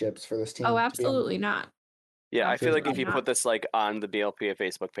championships for this team. Oh, to be honest. absolutely not. Yeah, I feel like if Absolutely you not. put this like on the BLPA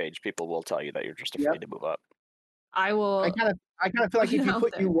Facebook page, people will tell you that you're just afraid to move up. I will. I kind of feel like if out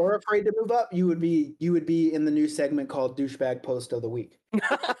there. you were afraid to move up, you would be in the new segment called douchebag post of the week. It's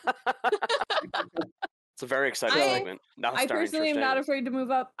a very exciting segment. Now I starring personally Trish am not Davis. afraid to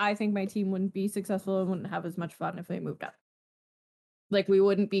move up. I think my team wouldn't be successful and wouldn't have as much fun if they moved up. Like, we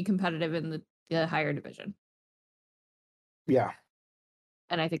wouldn't be competitive in the higher division. Yeah.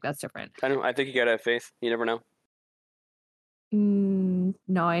 And I think that's different. I think you gotta have faith. You never know.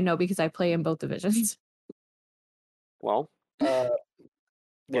 No, I know because I play in both divisions. Well, get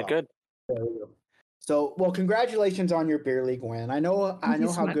good. There we go. So, well, congratulations on your beer league win. I know you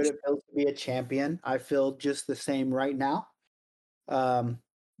so how much. good it feels to be a champion. I feel just the same right now.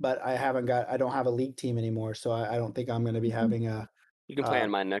 But I don't have a league team anymore, so I don't think I'm going to be having a. You can play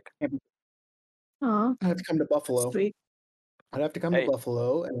on mine, Nick. Aw, I have to come to Buffalo. sweet. I'd have to come Hey, to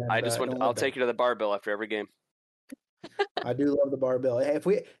Buffalo, and I just went. don't I'll live take you to the bar bill after every game. there. I do love the bar bill.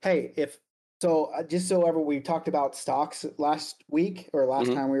 Just so ever we talked about stocks last week or last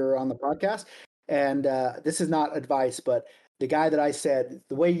Mhm. time we were on the podcast, and this is not advice, but the guy that I said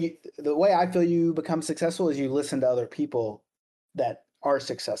the way I feel you become successful is you listen to other people that are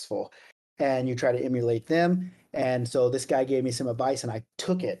successful, and you try to emulate them. And so this guy gave me some advice, and I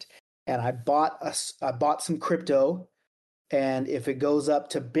took it, and I bought some crypto, and if it goes up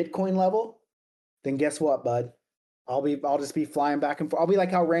to Bitcoin level, then guess what, bud? I'll just be flying back and forth. I'll be like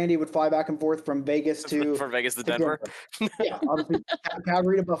how Randy would fly back and forth from Vegas to From Vegas to Denver. Yeah, I'll just be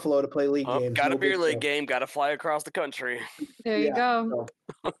Calgary to Buffalo to play league Oh, games. got a No beer big league deal. game. Got to fly across the country. There you go.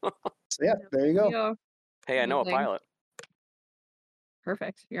 So yeah, there you go. Yeah. Hey, I know a Amazing. pilot.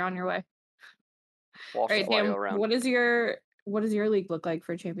 Perfect. You're on your way. We'll All right, fly you Sam. around. What does your league look like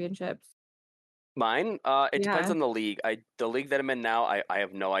for championships? Mine? It depends Yeah. on the league. The league that I'm in now, I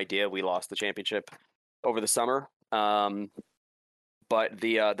have no idea. We lost the championship over the summer. But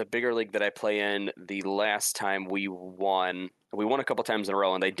the bigger league that I play in, the last time we won a couple times in a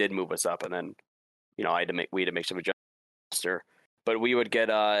row, and they did move us up. And then, we had to make some adjustments. But we would get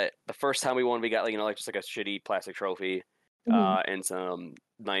the first time we won, we got just like a shitty plastic trophy, and some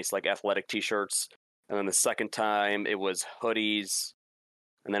nice like athletic T-shirts. And then the second time it was hoodies,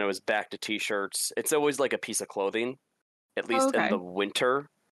 and then it was back to T-shirts. It's always like a piece of clothing, at least in the winter.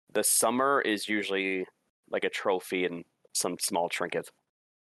 The summer is usually like a trophy and some small trinket.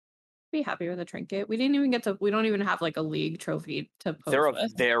 Be happy with a trinket. We didn't even we don't even have like a league trophy to post They're a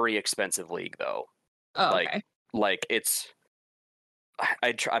with. very expensive league though. Oh, okay. Like it's.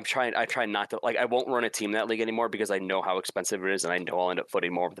 I try not to I won't run a team that league anymore because I know how expensive it is, and I know I'll end up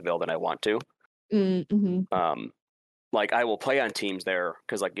footing more of the bill than I want to. Mm-hmm. Like I will play on teams there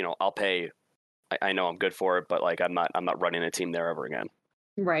because I'll pay. I know I'm good for it, but I'm not running a team there ever again.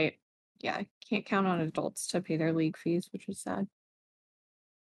 Right. Yeah, I can't count on adults to pay their league fees, which is sad.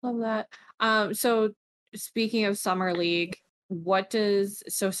 Love that. So speaking of summer league,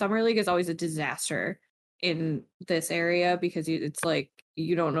 summer league is always a disaster in this area because it's like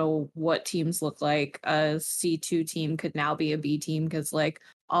you don't know what teams look like. A C2 team could now be a B team because like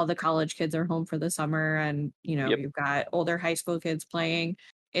all the college kids are home for the summer, and you've got older high school kids playing.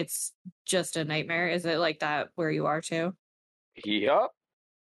 It's just a nightmare. Is it like that where you are too? Yep.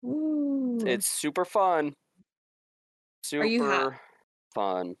 Ooh. It's super fun. Super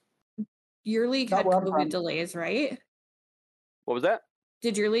fun. Your league had COVID delays, right? What was that?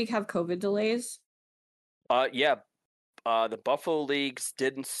 Did your league have COVID delays? Yeah. The Buffalo leagues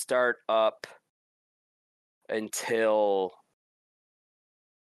didn't start up until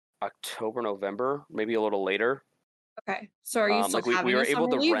October, November, maybe a little later. Okay. So are you still having we were a summer able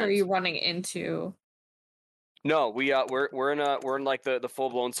to league, rent. or are you running into? No, we're in like the full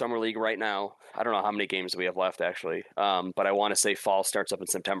blown summer league right now. I don't know how many games we have left actually. But I want to say fall starts up in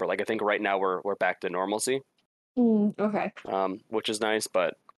September. Like I think right now we're back to normalcy. Okay. Which is nice,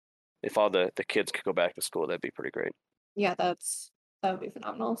 but if all the kids could go back to school, that'd be pretty great. Yeah, that would be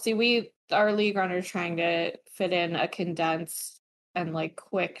phenomenal. See, our league runners trying to fit in a condensed and like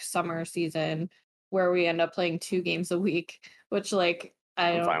quick summer season where we end up playing 2 games a week, which I'm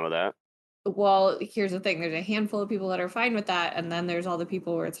fine with that. Well, here's the thing. There's a handful of people that are fine with that. And then there's all the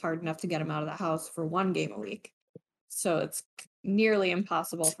people where it's hard enough to get them out of the house for 1 game a week. So it's nearly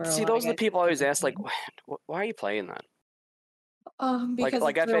impossible for See, those are the people I always ask, like, why are you playing that? Because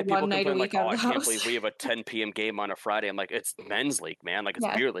Like it's I've their had people one night a complain week like, out oh, of I the can't house. believe we have a 10 p.m. game on a Friday. I'm like, it's men's league, man. Like it's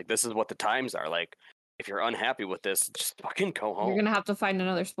Yeah. beer league. This is what the times are. Like if you're unhappy with this, just fucking go home. You're gonna have to find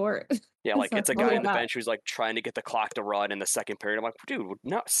another sport. Yeah, like it's a Simple guy as in the that. bench who's like trying to get the clock to run in the second period. I'm like, dude,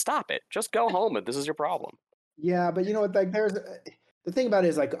 no, stop it. Just go home if this is your problem. Yeah, but you know what? Like, there's the thing about it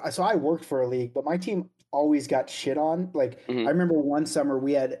is like, so I worked for a league, but my team always got shit on. Like, Mhm. I remember one summer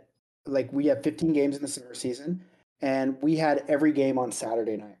we had 15 games in the summer season, and we had every game on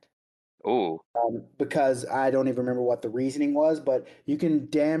Saturday night. Ooh, Because I don't even remember what the reasoning was, but you can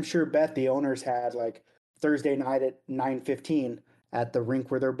damn sure bet the owners had like Thursday night at 9:15 at the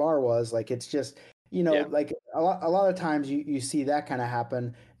rink where their bar was. Like it's just, Yeah. like a lot of times you see that kind of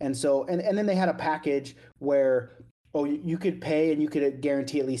happen. And so and then they had a package where you could pay and you could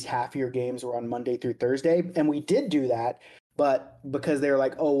guarantee at least half of your games were on Monday through Thursday. And we did do that, but because they were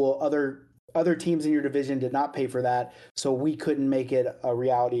like, oh well, other teams in your division did not pay for that, so we couldn't make it a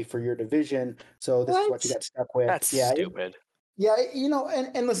reality for your division. So this is what you What? got stuck with. that's Yeah, stupid. yeah,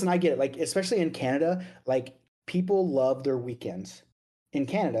 and listen, I get it. Like, especially in Canada, like people love their weekends in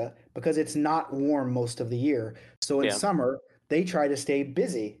Canada because it's not warm most of the year. So in Yeah. summer, they try to stay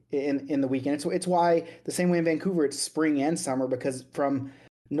busy in the weekend. It's why the same way in Vancouver, it's spring and summer because from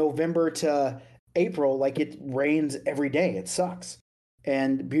November to April, like it rains every day. It sucks.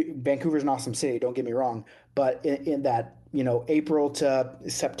 And Vancouver's an awesome city, don't get me wrong, but in that, April to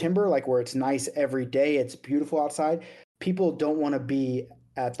September, like where it's nice every day, it's beautiful outside, people don't want to be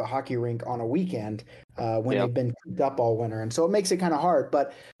at the hockey rink on a weekend when Yeah. they've been cooped up all winter, and so it makes it kind of hard.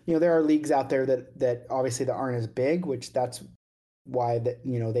 But there are leagues out there that obviously that aren't as big, which that's why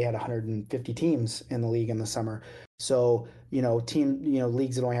they had 150 teams in the league in the summer. So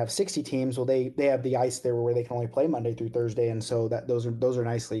leagues that only have 60 teams, well they have the ice there where they can only play Monday through Thursday, and so those are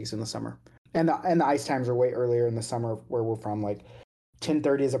nice leagues in the summer. And the ice times are way earlier in the summer where we're from. Like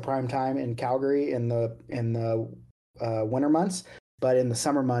 10:30 is a prime time in Calgary in the winter months, but in the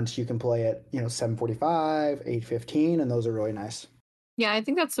summer months you can play at 7:45, 8:15, and those are really nice. Yeah, I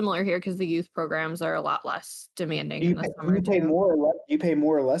think that's similar here because the youth programs are a lot less demanding in the summer. You pay too. more or less, you pay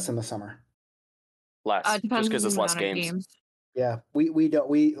more or less in the summer. Less, just Depends because on it's the less amount of games. Yeah, we don't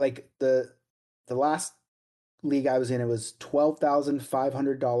we like the last league I was in, it was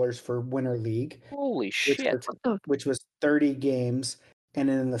 $12,500 for winter league, Holy which shit! was, What the- which was 30 games, and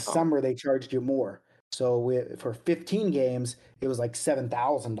then in the Oh. summer they charged you more. So for 15 games, it was like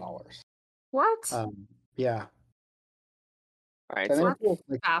 $7,000. What? All Yeah, right, and so then That's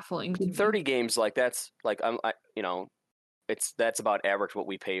like, baffling to me. 30 games, like that's like that's about average what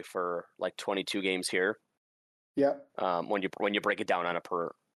we pay for like 22 games here. yeah, When you break it down on a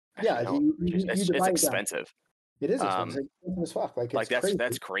per. yeah, Actually, no, you it's divide it down. expensive. It is expensive. It's expensive as fuck. Like, it's crazy.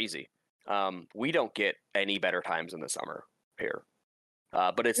 That's crazy. We don't get any better times in the summer here.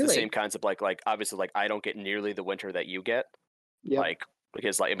 But it's the Really? same concept. Like obviously, like I don't get nearly the winter that you get. Yep. Like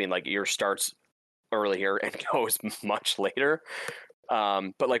because like your starts early here and goes much later.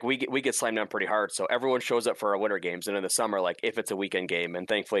 But like we get slammed down pretty hard. So everyone shows up for our winter games, and in the summer, like if it's a weekend game, and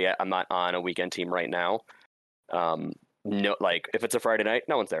thankfully I'm not on a weekend team right now. No, like if it's a Friday night,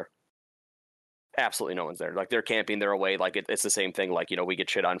 no one's there. Absolutely no one's there. Like they're camping, they're away. Like it's the same thing. Like we get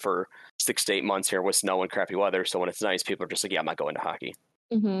shit on for 6 to 8 months here with snow and crappy weather. So when it's nice, people are just like, yeah, I'm not going to hockey.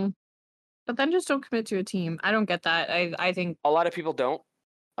 Mm-hmm. But then just don't commit to a team. I don't get that. I think A lot of people don't.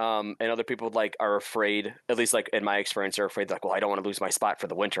 And other people like are afraid, at least like in my experience, are afraid like, well, I don't want to lose my spot for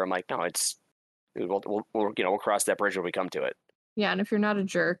the winter. I'm like, no, we'll cross that bridge when we come to it. yeah, and if you're not a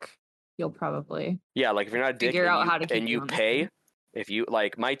jerk, you'll probably Yeah, like if you're not a dick figure out how to keep and you you on the pay, team. if you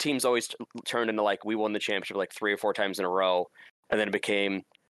like, my team's always turned into like we won the championship like 3 or 4 times in a row, and then it became,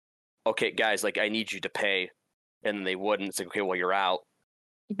 okay, guys, like I need you to pay, and then they wouldn't. It's like, okay, well you're out,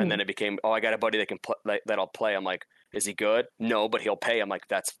 Mm-hmm. and then it became, oh, I got a buddy that can play, that'll play. I'm like, is he good? No, but he'll pay. I'm like,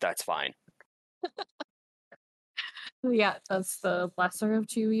 that's fine. Yeah, that's the lesser of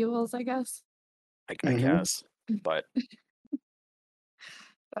two evils, I guess. I Mhm. guess, but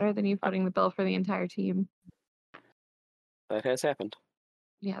Better than you footing the bill for the entire team. that has happened.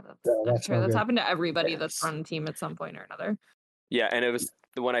 Yeah, Yeah, I'm that's sure no that's good. happened to everybody that's Yes. run a team at some point or another. Yeah, and it was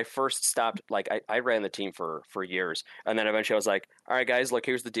when I first stopped, like I ran the team for years, and then eventually I was like, all right, guys, look,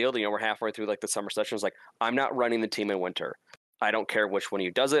 here's the deal. We're halfway through like the summer session. I was like, I'm not running the team in winter. I don't care which one of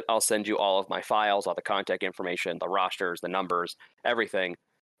you does it. I'll send you all of my files, all the contact information, the rosters, the numbers, everything,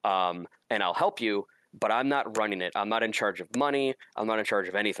 and I'll help you. But I'm not running it. I'm not in charge of money. I'm not in charge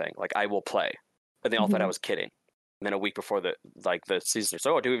of anything. Like I will play. And they all thought I was kidding. And then a week before the season,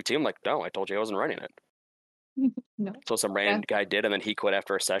 so do we have a team? I'm like, no, I told you I wasn't running it. No. So some random guy did, and then he quit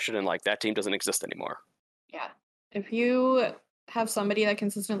after a session, and like that team doesn't exist anymore. Yeah. If you have somebody that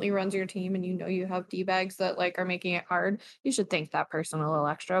consistently runs your team and you know you have D-bags that like are making it hard, you should thank that person a little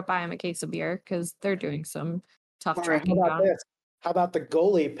extra. Buy them a case of beer because they're doing some tough All right, how tracking about down. this? How about the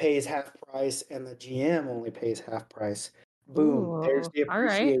goalie pays half price and the GM only pays half price? Boom. There's Ooh, the all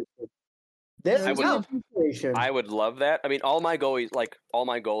right. appreciation. This There is we the go. appreciation. I would love that. I mean, all my goalies,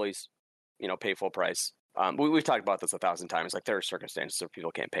 pay full price. We've talked about this 1,000 times. Like there are circumstances where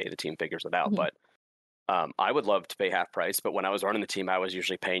people can't pay, the team figures it out. Mhm. But I would love to pay half price. But when I was running the team, I was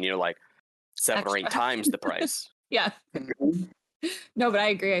usually paying, like 7 or 8 Extra. times the price. Yeah. Mhm. No, but I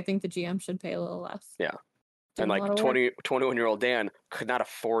agree. I think the GM should pay a little less. Yeah. Doing And a lot like of work. 21-year-old Dan could not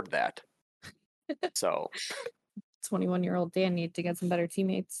afford that. So, 21-year-old Dan need to get some better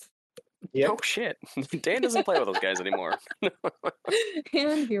teammates. Yep. oh shit. Dan doesn't play with those guys anymore.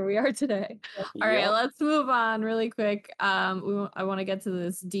 And here we are today. All right, Yep. let's move on really quick. I want to get to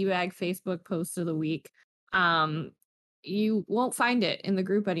this D-bag Facebook post of the week. You won't find it in the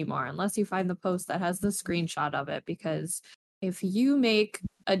group anymore unless you find the post that has the screenshot of it, because if you make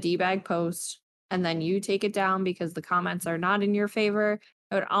a D-bag post and then you take it down because the comments are not in your favor,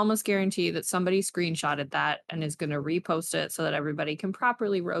 I would almost guarantee that somebody screenshotted that and is going to repost it so that everybody can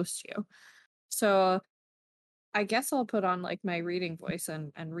properly roast you. So I guess I'll put on like my reading voice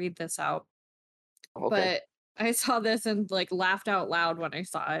and read this out. Okay. But I saw this and like laughed out loud when I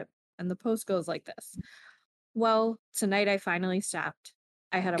saw it. And the post goes like this. Well, tonight I finally stopped.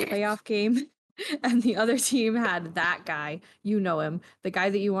 I had a playoff game and the other team had that guy. You know him, the guy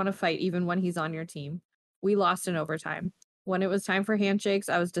that you want to fight even when he's on your team. We lost in overtime. When it was time for handshakes,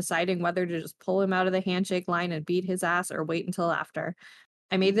 I was deciding whether to just pull him out of the handshake line and beat his ass or wait until after.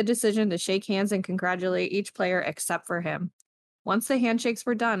 I made the decision to shake hands and congratulate each player except for him. Once the handshakes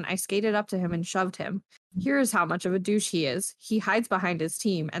were done, I skated up to him and shoved him. Here is how much of a douche he is. He hides behind his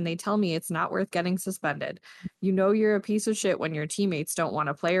team, and they tell me it's not worth getting suspended. You know you're a piece of shit when your teammates don't want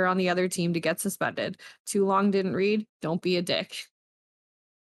a player on the other team to get suspended. Too long didn't read? Don't be a dick.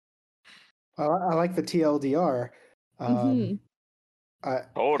 I like the TLDR. Mhm. I,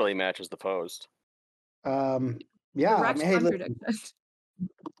 Totally matches the post. yeah. Direct Hey, contradiction.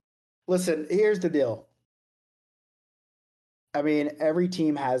 listen. Here's the deal. I mean, every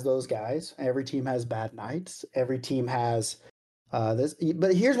team has those guys. Every team has bad nights. Every team has this.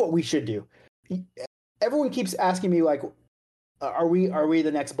 But here's what we should do. Everyone keeps asking me like, "Are we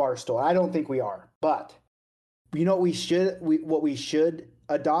the next Barstool?" I don't think we are. But you know what we should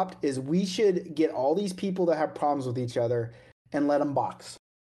adopt is we should get all these people that have problems with each other and let them box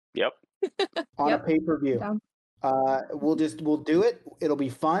Yep. on Yep. a pay-per-view. Down. We'll do it. It'll be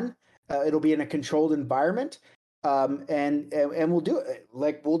fun. It'll be in a controlled environment. And we'll do it.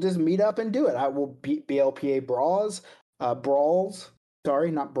 Like we'll just meet up and do it. I will BLPA brawls.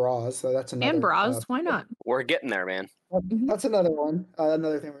 Sorry, not bras. So that's another. And bras. Why not? We're getting there, man. That's another one.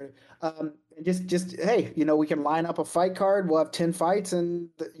 Another thing we're doing. Just hey, we can line up a fight card. We'll have 10 fights, and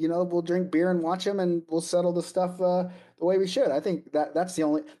we'll drink beer and watch them, and we'll settle the stuff the way we should. I think that's the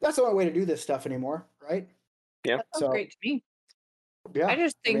only way to do this stuff anymore, right? Yeah. That sounds great to me. Yeah. I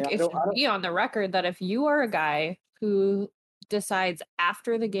just think I it should be on the record that if you are a guy who decides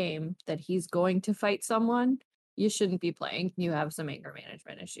after the game that he's going to fight someone, you shouldn't be playing. You have some anger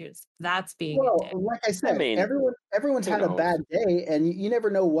management issues. That's being a dick. Like I said, mean, everyone's had a knows? bad day, and you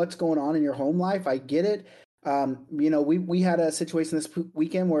never know what's going on in your home life. I get it. We had a situation this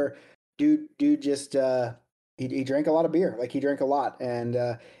weekend where dude just he drank a lot of beer. Like he drank a lot, and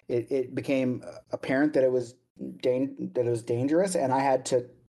it became apparent that it was dangerous, and I had to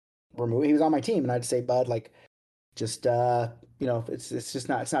remove. He was on my team, and I had to say, Bud, like, just it's just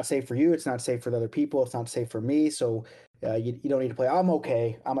not safe for you. It's not safe for the other people. It's not safe for me. So you don't need to play. I'm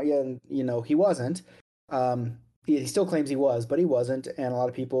okay. He wasn't. He still claims he was, but he wasn't, and a lot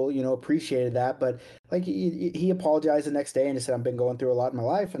of people appreciated that. But like he apologized the next day and just said, I've been going through a lot in my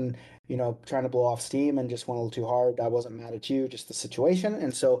life, and trying to blow off steam and just went a little too hard. I wasn't mad at you, just the situation.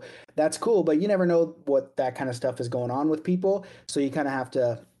 And so that's cool, but you never know what that kind of stuff is going on with people. So you kind of have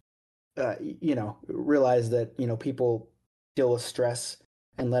to, realize that, people deal with stress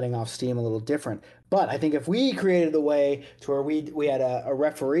and letting off steam a little different. But I think if we created the way to where we had a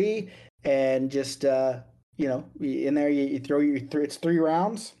referee and just, in there, you throw it's 3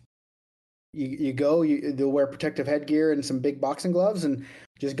 rounds. You go, they'll wear protective headgear and some big boxing gloves and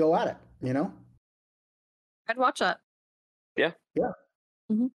just go at it, I'd watch that. Yeah. Yeah.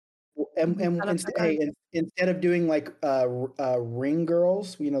 Mm-hmm. And instead of doing like ring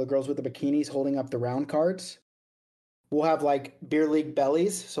girls, the girls with the bikinis holding up the round cards, we'll have like beer league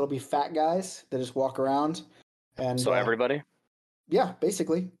bellies. So it'll be fat guys that just walk around. And so everybody? Yeah,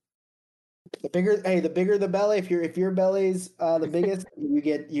 basically. The bigger the belly. If your belly's the biggest, you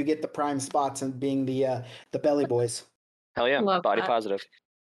get the prime spots and being the belly boys. Hell yeah, Love body that. positive.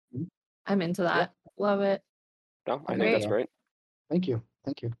 I'm into that. Love it. No, I think Great. that's great. Thank you.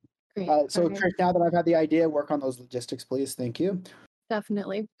 Great. So Okay. Trish, now that I've had the idea, work on those logistics, please. Thank you.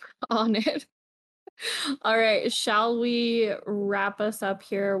 Definitely on it. All right. Shall we wrap us up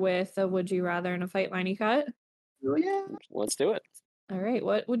here with a would you rather and a fight line cut? Yeah. Let's do it. All right.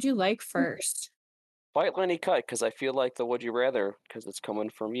 What would you like first? Fight Lenny cut, because I feel like the would you rather, because it's coming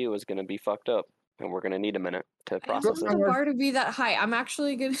from you, is going to be fucked up, and we're going to need a minute to I don't process want it. the bar to be that high. I'm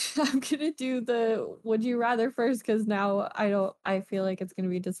actually gonna do the would you rather first because now I feel like it's gonna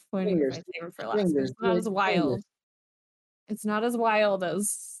be disappointing if I save it for last. 'Cause Fingers, it's not as fingers. wild. It's not as wild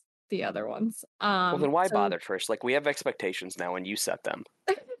as the other ones. Well, then why so bother, Trish? Like, we have expectations now, and you set them.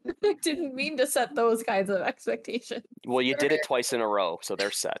 I didn't mean to set those kinds of expectations. Well, you did it twice in a row, so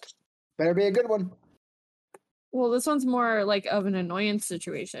they're set. Better be a good one. Well, this one's more like of an annoyance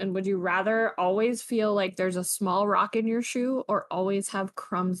situation. Would you rather always feel like there's a small rock in your shoe or always have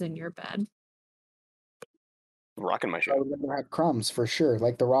crumbs in your bed? Rocking my I shoe. would rather have crumbs for sure.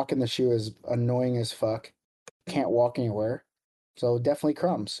 Like the rock in the shoe is annoying as fuck. Can't walk anywhere. So definitely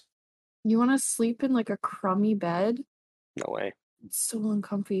crumbs. You want to sleep in like a crummy bed? No way. It's so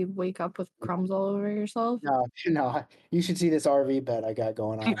uncomfy. You wake up with crumbs all over yourself. No, you should see this RV bed I got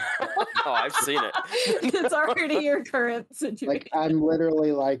going on. Oh, I've seen it. It's already your current situation. Like I'm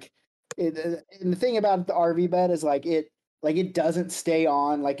literally like, and the thing about the RV bed is like it doesn't stay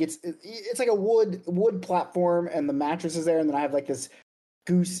on. Like it's like a wood platform, and the mattress is there, and then I have like this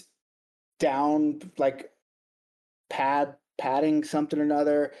goose down like padding something or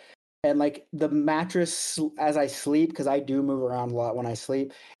another. And like the mattress as I sleep, because I do move around a lot when I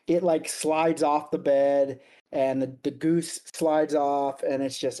sleep, it like slides off the bed and the goose slides off, and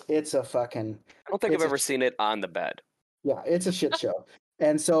it's a fucking I don't think I've It's a- ever seen it on the bed. yeah, it's a shit show.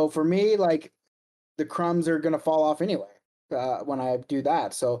 And so for me, like the crumbs are gonna fall off anyway when I do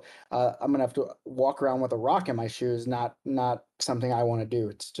that. So I'm gonna have to walk around with a rock in my shoes. Not something I want to do.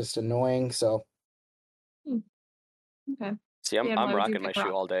 It's just annoying. So Okay. See, I'm Dan, why would you rocking my pick shoe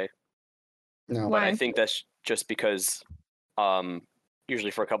rock? all day. no. But I Why? think that's just because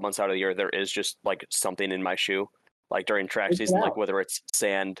usually for a couple months out of the year there is just like something in my shoe. Like during track Take it season, like out. whether it's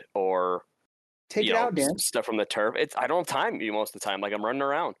sand or Take it out, Dan. stuff from the turf. I don't have time most of the time. Like I'm running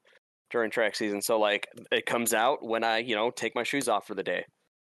around during track season. So like it comes out when I, take my shoes off for the day.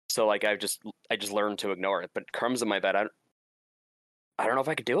 So like I just learned to ignore it. But crumbs in my bed, I don't know if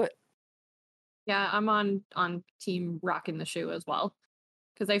I could do it. Yeah, I'm on team rocking the shoe as well.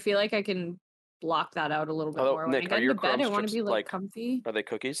 Because I feel like I can block that out a little bit Although, more. When Nick, I are get your into bed, I crumbs want to just, be like like- comfy. Are they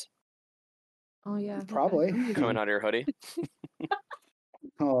cookies Oh yeah. what kind of Probably. cookies? coming out of your hoodie?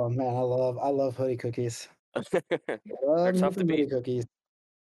 Oh man, I love hoodie cookies. They're Love tough to hoodie beat. cookies.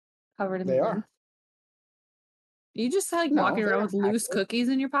 Covered in They the are. lint. You just like No, walking they're around not with loose actually. cookies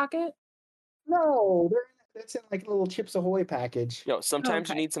in your pocket? No, it's in like a little Chips Ahoy package. Sometimes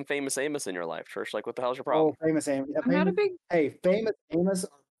you Okay. need some Famous Amos in your life, Trish. Like, what the hell's your Oh, problem? famous Amos. Yeah, I'm not a big. Famous Amos are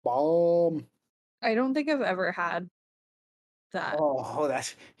bomb. I don't think I've ever had that. Oh,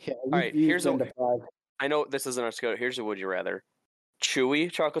 that's yeah. All right, You've here's been a- deprived. I know this isn't our scope. Here's a would you rather: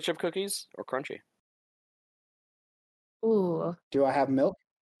 chewy chocolate chip cookies or crunchy? Ooh, Do I have milk?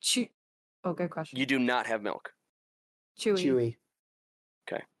 Oh, good question. You do not have milk. Chewy. Chewy.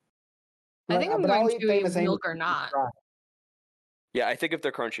 I think I'm But I'll going eat chewy, Famous Amos milk or not. dry. Yeah, I think if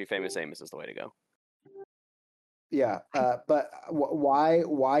they're crunchy, Famous Amos is the way to go. Yeah, but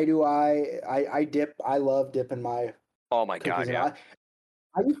why do I dip? I love dipping my Oh my cookies god, in. yeah.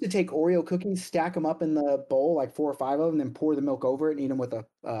 I used to take Oreo cookies, stack them up in the bowl, like 4 or 5 of them, then pour the milk over it and eat them with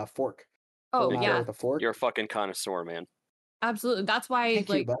a fork. Oh Pull 'em out yeah, with a fork. You're a fucking connoisseur, man. absolutely. That's why Thank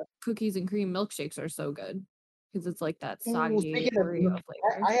you, like bud. cookies and cream milkshakes are so good because it's like that Ooh, soggy speaking of Oreo milk,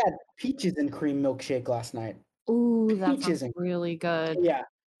 flavor. I had peaches and cream milkshake last night. Ooh, that peaches sounds and- really good. Yeah,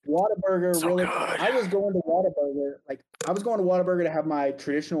 Whataburger. So really, good. I was going to Whataburger to have my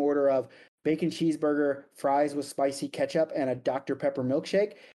traditional order of bacon cheeseburger, fries with spicy ketchup, and a Dr. Pepper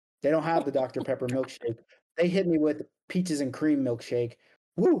milkshake. They don't have the Dr. Pepper milkshake. They hit me with peaches and cream milkshake.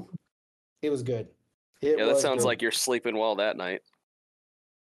 Woo! It was good. Yeah, that was sounds good. like you're sleeping well that night.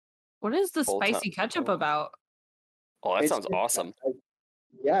 What is the Full time. spicy ketchup about? Oh, that It's sounds just- awesome.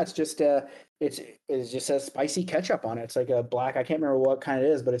 Yeah, it's just it just says spicy ketchup on it. It's like a black. I can't remember what kind it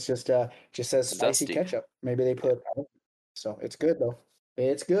is, but it's just says spicy Zesty. ketchup. Maybe they put. So it's good though.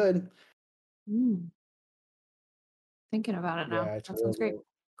 It's good. Mm. Thinking about it now. Yeah, it's That sounds really great.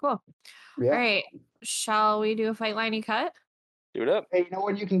 Cool. good. Yeah. All right. Shall we do a fight liney cut? Do it up. Hey, you know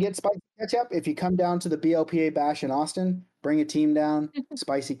when you can get spicy ketchup? If you come down to the BLPA bash in Austin, bring a team down.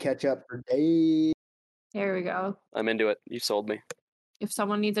 Spicy ketchup for days. There we go. I'm into it. You sold me. If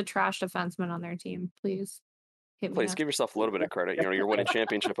someone needs a trash defenseman on their team, please hit me Please up. give yourself a little bit of credit. You know, you're winning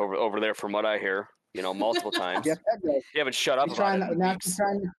championship over there from what I hear. You know, multiple times. Jeff Petro. You haven't shut up She's about trying, it in now weeks.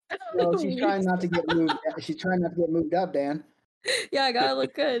 she's trying not to get moved. She's trying not to get moved up, Dan. Yeah, I gotta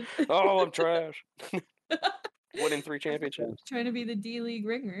look good. Oh, I'm trash. Winning 3 championships. Trying to be the D League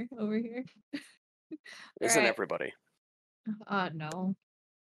ringer over here. Isn't Alright. everybody? No.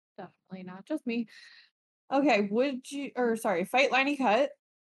 Definitely not. Just me. Okay, Fight Liney Cut.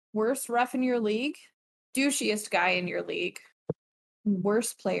 Worst ref in your league. Douchiest guy in your league.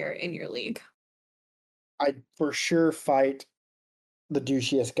 Worst player in your league. I'd for sure fight the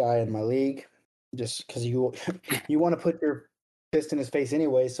douchiest guy in my league, just because you want to put your fist in his face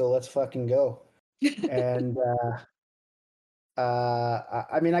anyway. So let's fucking go. And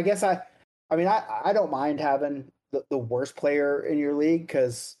I mean, I guess I don't mind having the worst player in your league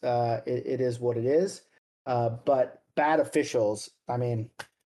because it is what it is. But bad officials. I mean,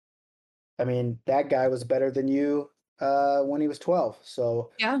 that guy was better than you when he was 12. So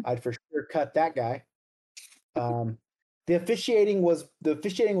Yeah. I'd for sure cut that guy. The officiating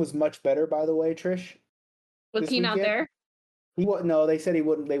was much better, by the way, Trish. Was this he not weekend. there? He wouldn't. No, they said they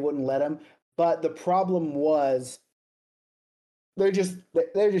wouldn't let him. But the problem was they're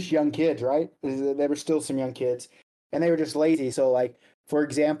just young kids, right? They were still some young kids, and they were just lazy. So, like, for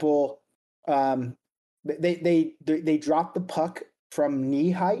example, they dropped the puck from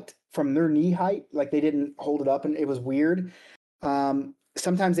their knee height, like they didn't hold it up, and it was weird.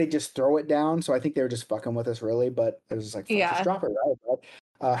 Sometimes they just throw it down, so I think they were just fucking with us, really. But it was just like, just drop it, right?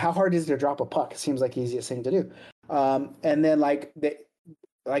 But, how hard is it to drop a puck? It seems like the easiest thing to do. And then like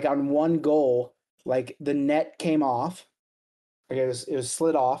on one goal, like the net came off. Like it was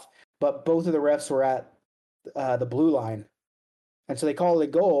slid off, but both of the refs were at the blue line, and so they called it a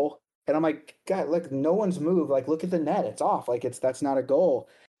goal. And I'm like, God, look, no one's moved. Like, look at the net; it's off. Like that's not a goal.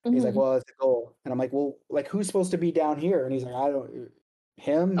 Mm-hmm. He's like, well, it's a goal. And I'm like, well, like who's supposed to be down here? And he's like, I don't.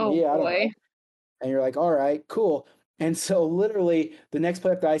 Him? Oh, yeah, I don't boy. know. And you're like, all right, cool. And so literally the next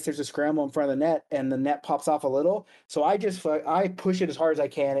play up the ice, there's a scramble in front of the net, and the net pops off a little. So I push it as hard as I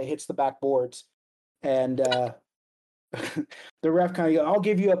can. It hits the backboards, and the ref kind of goes, I'll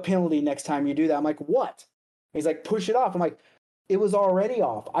give you a penalty next time you do that. I'm like, what? He's like, push it off. I'm like, it was already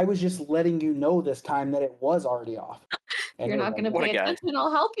off. I was just letting you know this time that it was already off. And you're not going to pay attention.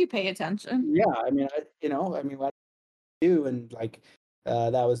 I'll help you pay attention. Yeah, I mean, what I do, and like.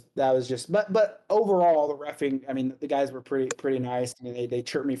 That was just, but overall the reffing. I mean, the guys were pretty nice. I mean, they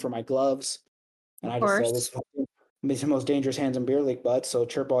chirped me for my gloves, and I just said, "This is the most dangerous hands in beer league, bud." So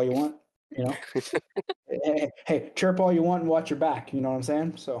chirp all you want, you know. hey, chirp all you want and watch your back. You know what I'm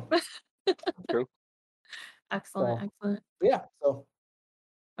saying? So true. Excellent. Yeah. So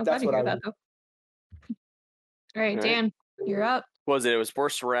that's what I would. All right, Dan, you're up. What was it? It was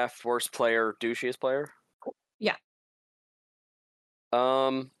worst ref, worst player, douchiest player. Yeah.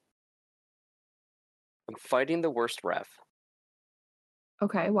 I'm fighting the worst ref.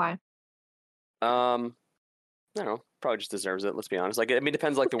 Okay, why? I don't know. Probably just deserves it. Let's be honest. Like, I mean, it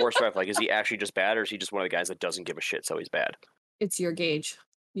depends. Like the worst ref. Like, is he actually just bad, or is he just one of the guys that doesn't give a shit, so he's bad? It's your gauge.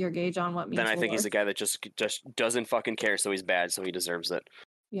 Your gauge on what means. Then I think he's the guy that just doesn't fucking care, so he's bad, so he deserves it.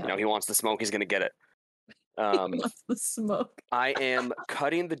 Yeah. You know, he wants the smoke. He's gonna get it. He wants the smoke. I am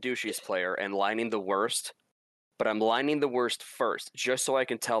cutting the douchiest player and lining the worst. But I'm lining the worst first, just so I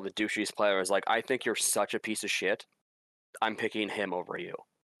can tell the douchiest player is like, I think you're such a piece of shit. I'm picking him over you.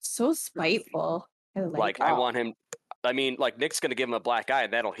 So spiteful. I want him. I mean, like, Nick's going to give him a black eye,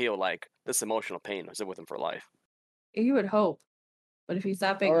 and that'll heal, like, this emotional pain. I sit with him for life. You would hope. But if he's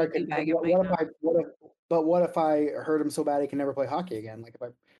that big, what if I hurt him so bad he can never play hockey again? Like, if I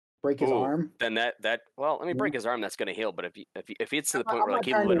break his arm? Then break his arm, that's going to heal. But if it's to the point where, like,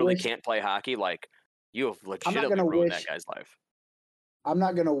 he literally can't play hockey, like, you have legitimately ruined that guy's life. I'm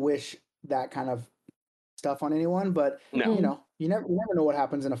not gonna wish that kind of stuff on anyone, but you know, you never know what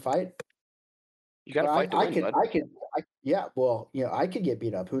happens in a fight. You gotta fight to win, bud. I could get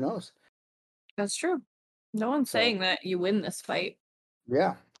beat up. Who knows? That's true. No one's saying that you win this fight.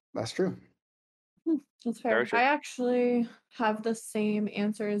 Yeah, that's true. That's fair. I actually have the same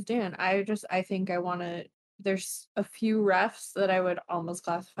answer as Dan. I think I want to. There's a few refs that I would almost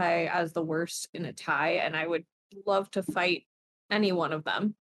classify as the worst in a tie, and I would love to fight any one of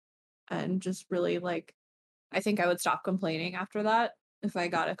them. And just really, like, I think I would stop complaining after that if I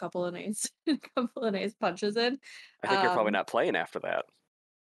got a couple of nice punches in. I think you're probably not playing after that.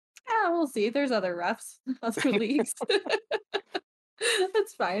 Yeah, we'll see. There's other refs, other leagues.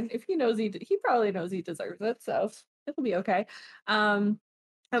 That's fine. If he knows he probably knows he deserves it, so it'll be okay. I'm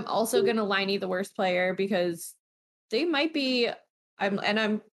also gonna Liney the worst player because they might be.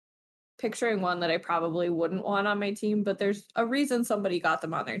 I'm picturing one that I probably wouldn't want on my team, but there's a reason somebody got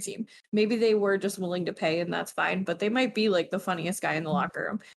them on their team. Maybe they were just willing to pay, and that's fine. But they might be like the funniest guy in the locker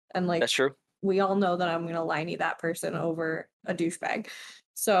room, and like That's true. we all know that I'm gonna Liney that person over a douchebag.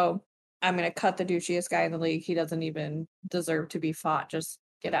 So I'm gonna cut the douchiest guy in the league. He doesn't even deserve to be fought. Just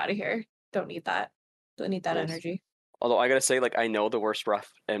get out of here. Don't need that. Don't need that Nice. energy. Although I gotta say, like, I know the worst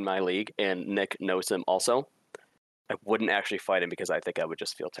ref in my league, and Nick knows him also. I wouldn't actually fight him because I think I would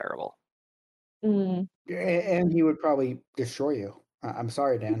just feel terrible. Mm. And he would probably destroy you. I'm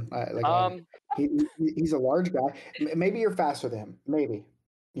sorry, Dan. He's a large guy. Maybe you're faster than him. Maybe,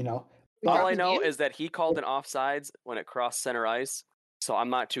 you know. All I know is that he called an offsides when it crossed center ice, so I'm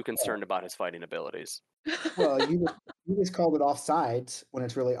not too concerned about his fighting abilities. Well, you just called it offsides when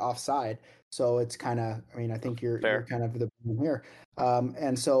it's really offside. So it's kind of. I mean, I think you're kind of the problem here.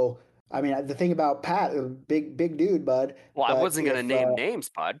 And so, I mean, the thing about Pat, big dude, bud. Well, I wasn't gonna name names,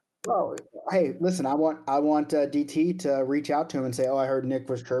 bud. Oh, hey, listen, I want DT to reach out to him and say, "Oh, I heard Nick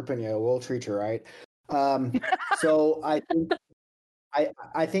was chirping you. We'll treat you right." So I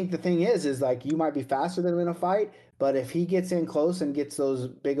think the thing is like you might be faster than him in a fight, but if he gets in close and gets those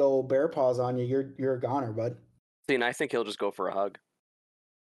big old bear paws on you, you're a goner, bud. See, and I think he'll just go for a hug.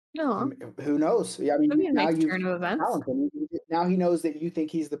 No, who knows? Yeah, I mean, now now he knows that you think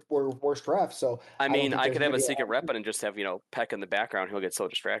he's the worst ref. So I mean, I could have a secret rep and just have Peck in the background. He'll get so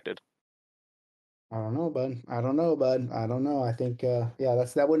distracted. I don't know, bud. I don't know. I think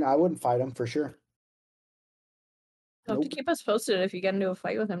I wouldn't fight him for sure. You'll have to keep us posted if you get into a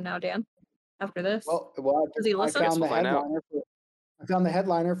fight with him now, Dan. After this, does he listen? I found the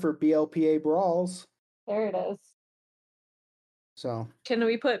headliner for BLPA Brawls. There it is. So can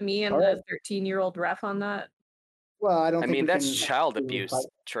we put me and the 13-year-old ref on that? Well, I don't. I mean, that's child abuse,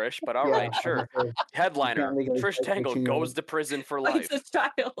 Trish. But all right, sure. Headliner: Trish Tangle goes to prison for life. It's a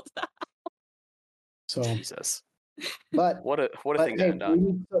child. So Jesus. But what a thing to end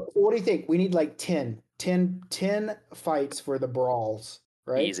on. What do you think? We need like 10 fights for the brawls,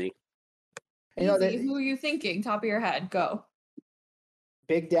 right? Easy. Easy. Who are you thinking? Top of your head, go.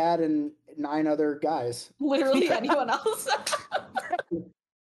 Big Dad and 9 other guys. Literally anyone else.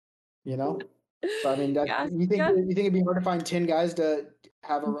 You know? So, I mean, you think it'd be hard to find 10 guys to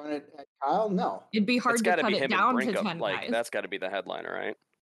have a run at Kyle? No. It'd be hard to cut it down to 10 like, guys. That's got to be the headliner, right?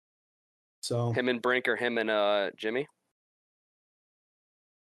 So him and Brink or him and Jimmy?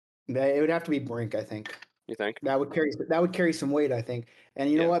 It would have to be Brink, I think. You think? That would carry some weight, I think. And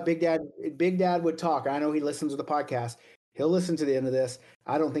you know what? Big Dad would talk. I know he listens to the podcast. He'll listen to the end of this.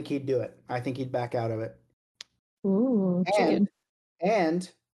 I don't think he'd do it. I think he'd back out of it. Ooh,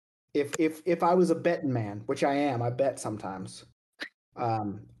 and if I was a betting man, which I am, I bet sometimes.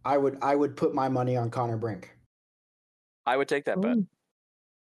 I would put my money on Connor Brink. I would take that bet.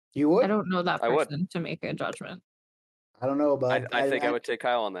 You would? I don't know that person to make a judgment. I don't know, but I think I would take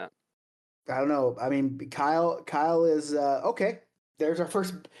Kyle on that. I don't know. I mean, Kyle is okay. There's our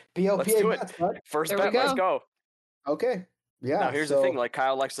first BLPA. Let's do it. First bet. Let's go. Okay. Yeah. Now here's the thing. Like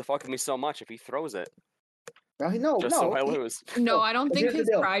Kyle likes to fuck with me so much. If he throws it, so I lose. No, I don't think his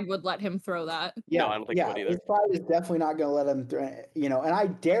pride would let him throw that. Yeah, no, I don't think he would either. His pride is definitely not going to let him. And I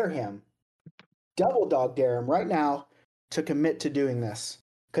dare him, double dog dare him right now to commit to doing this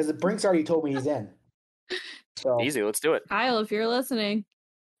because the Brink's already told me he's in. So easy. Let's do it. Kyle, if you're listening.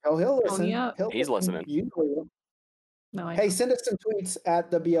 Oh, he'll listen. He's listening. No, hey, send us some tweets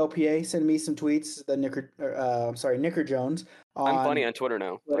at the BLPA. Send me some tweets. The Nicker Jones. I'm funny on Twitter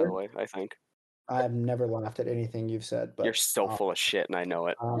now, by the way, I think. I've never laughed at anything you've said, but you're so full of shit, and I know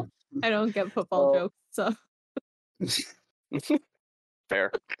it. I don't get football jokes, so.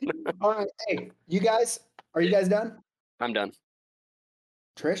 Fair. All right, hey, you guys, are you guys done? I'm done.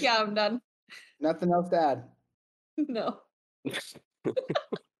 Trish? Yeah, I'm done. Nothing else to add? No.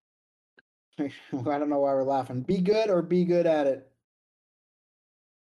 I don't know why we're laughing. Be good or be good at it.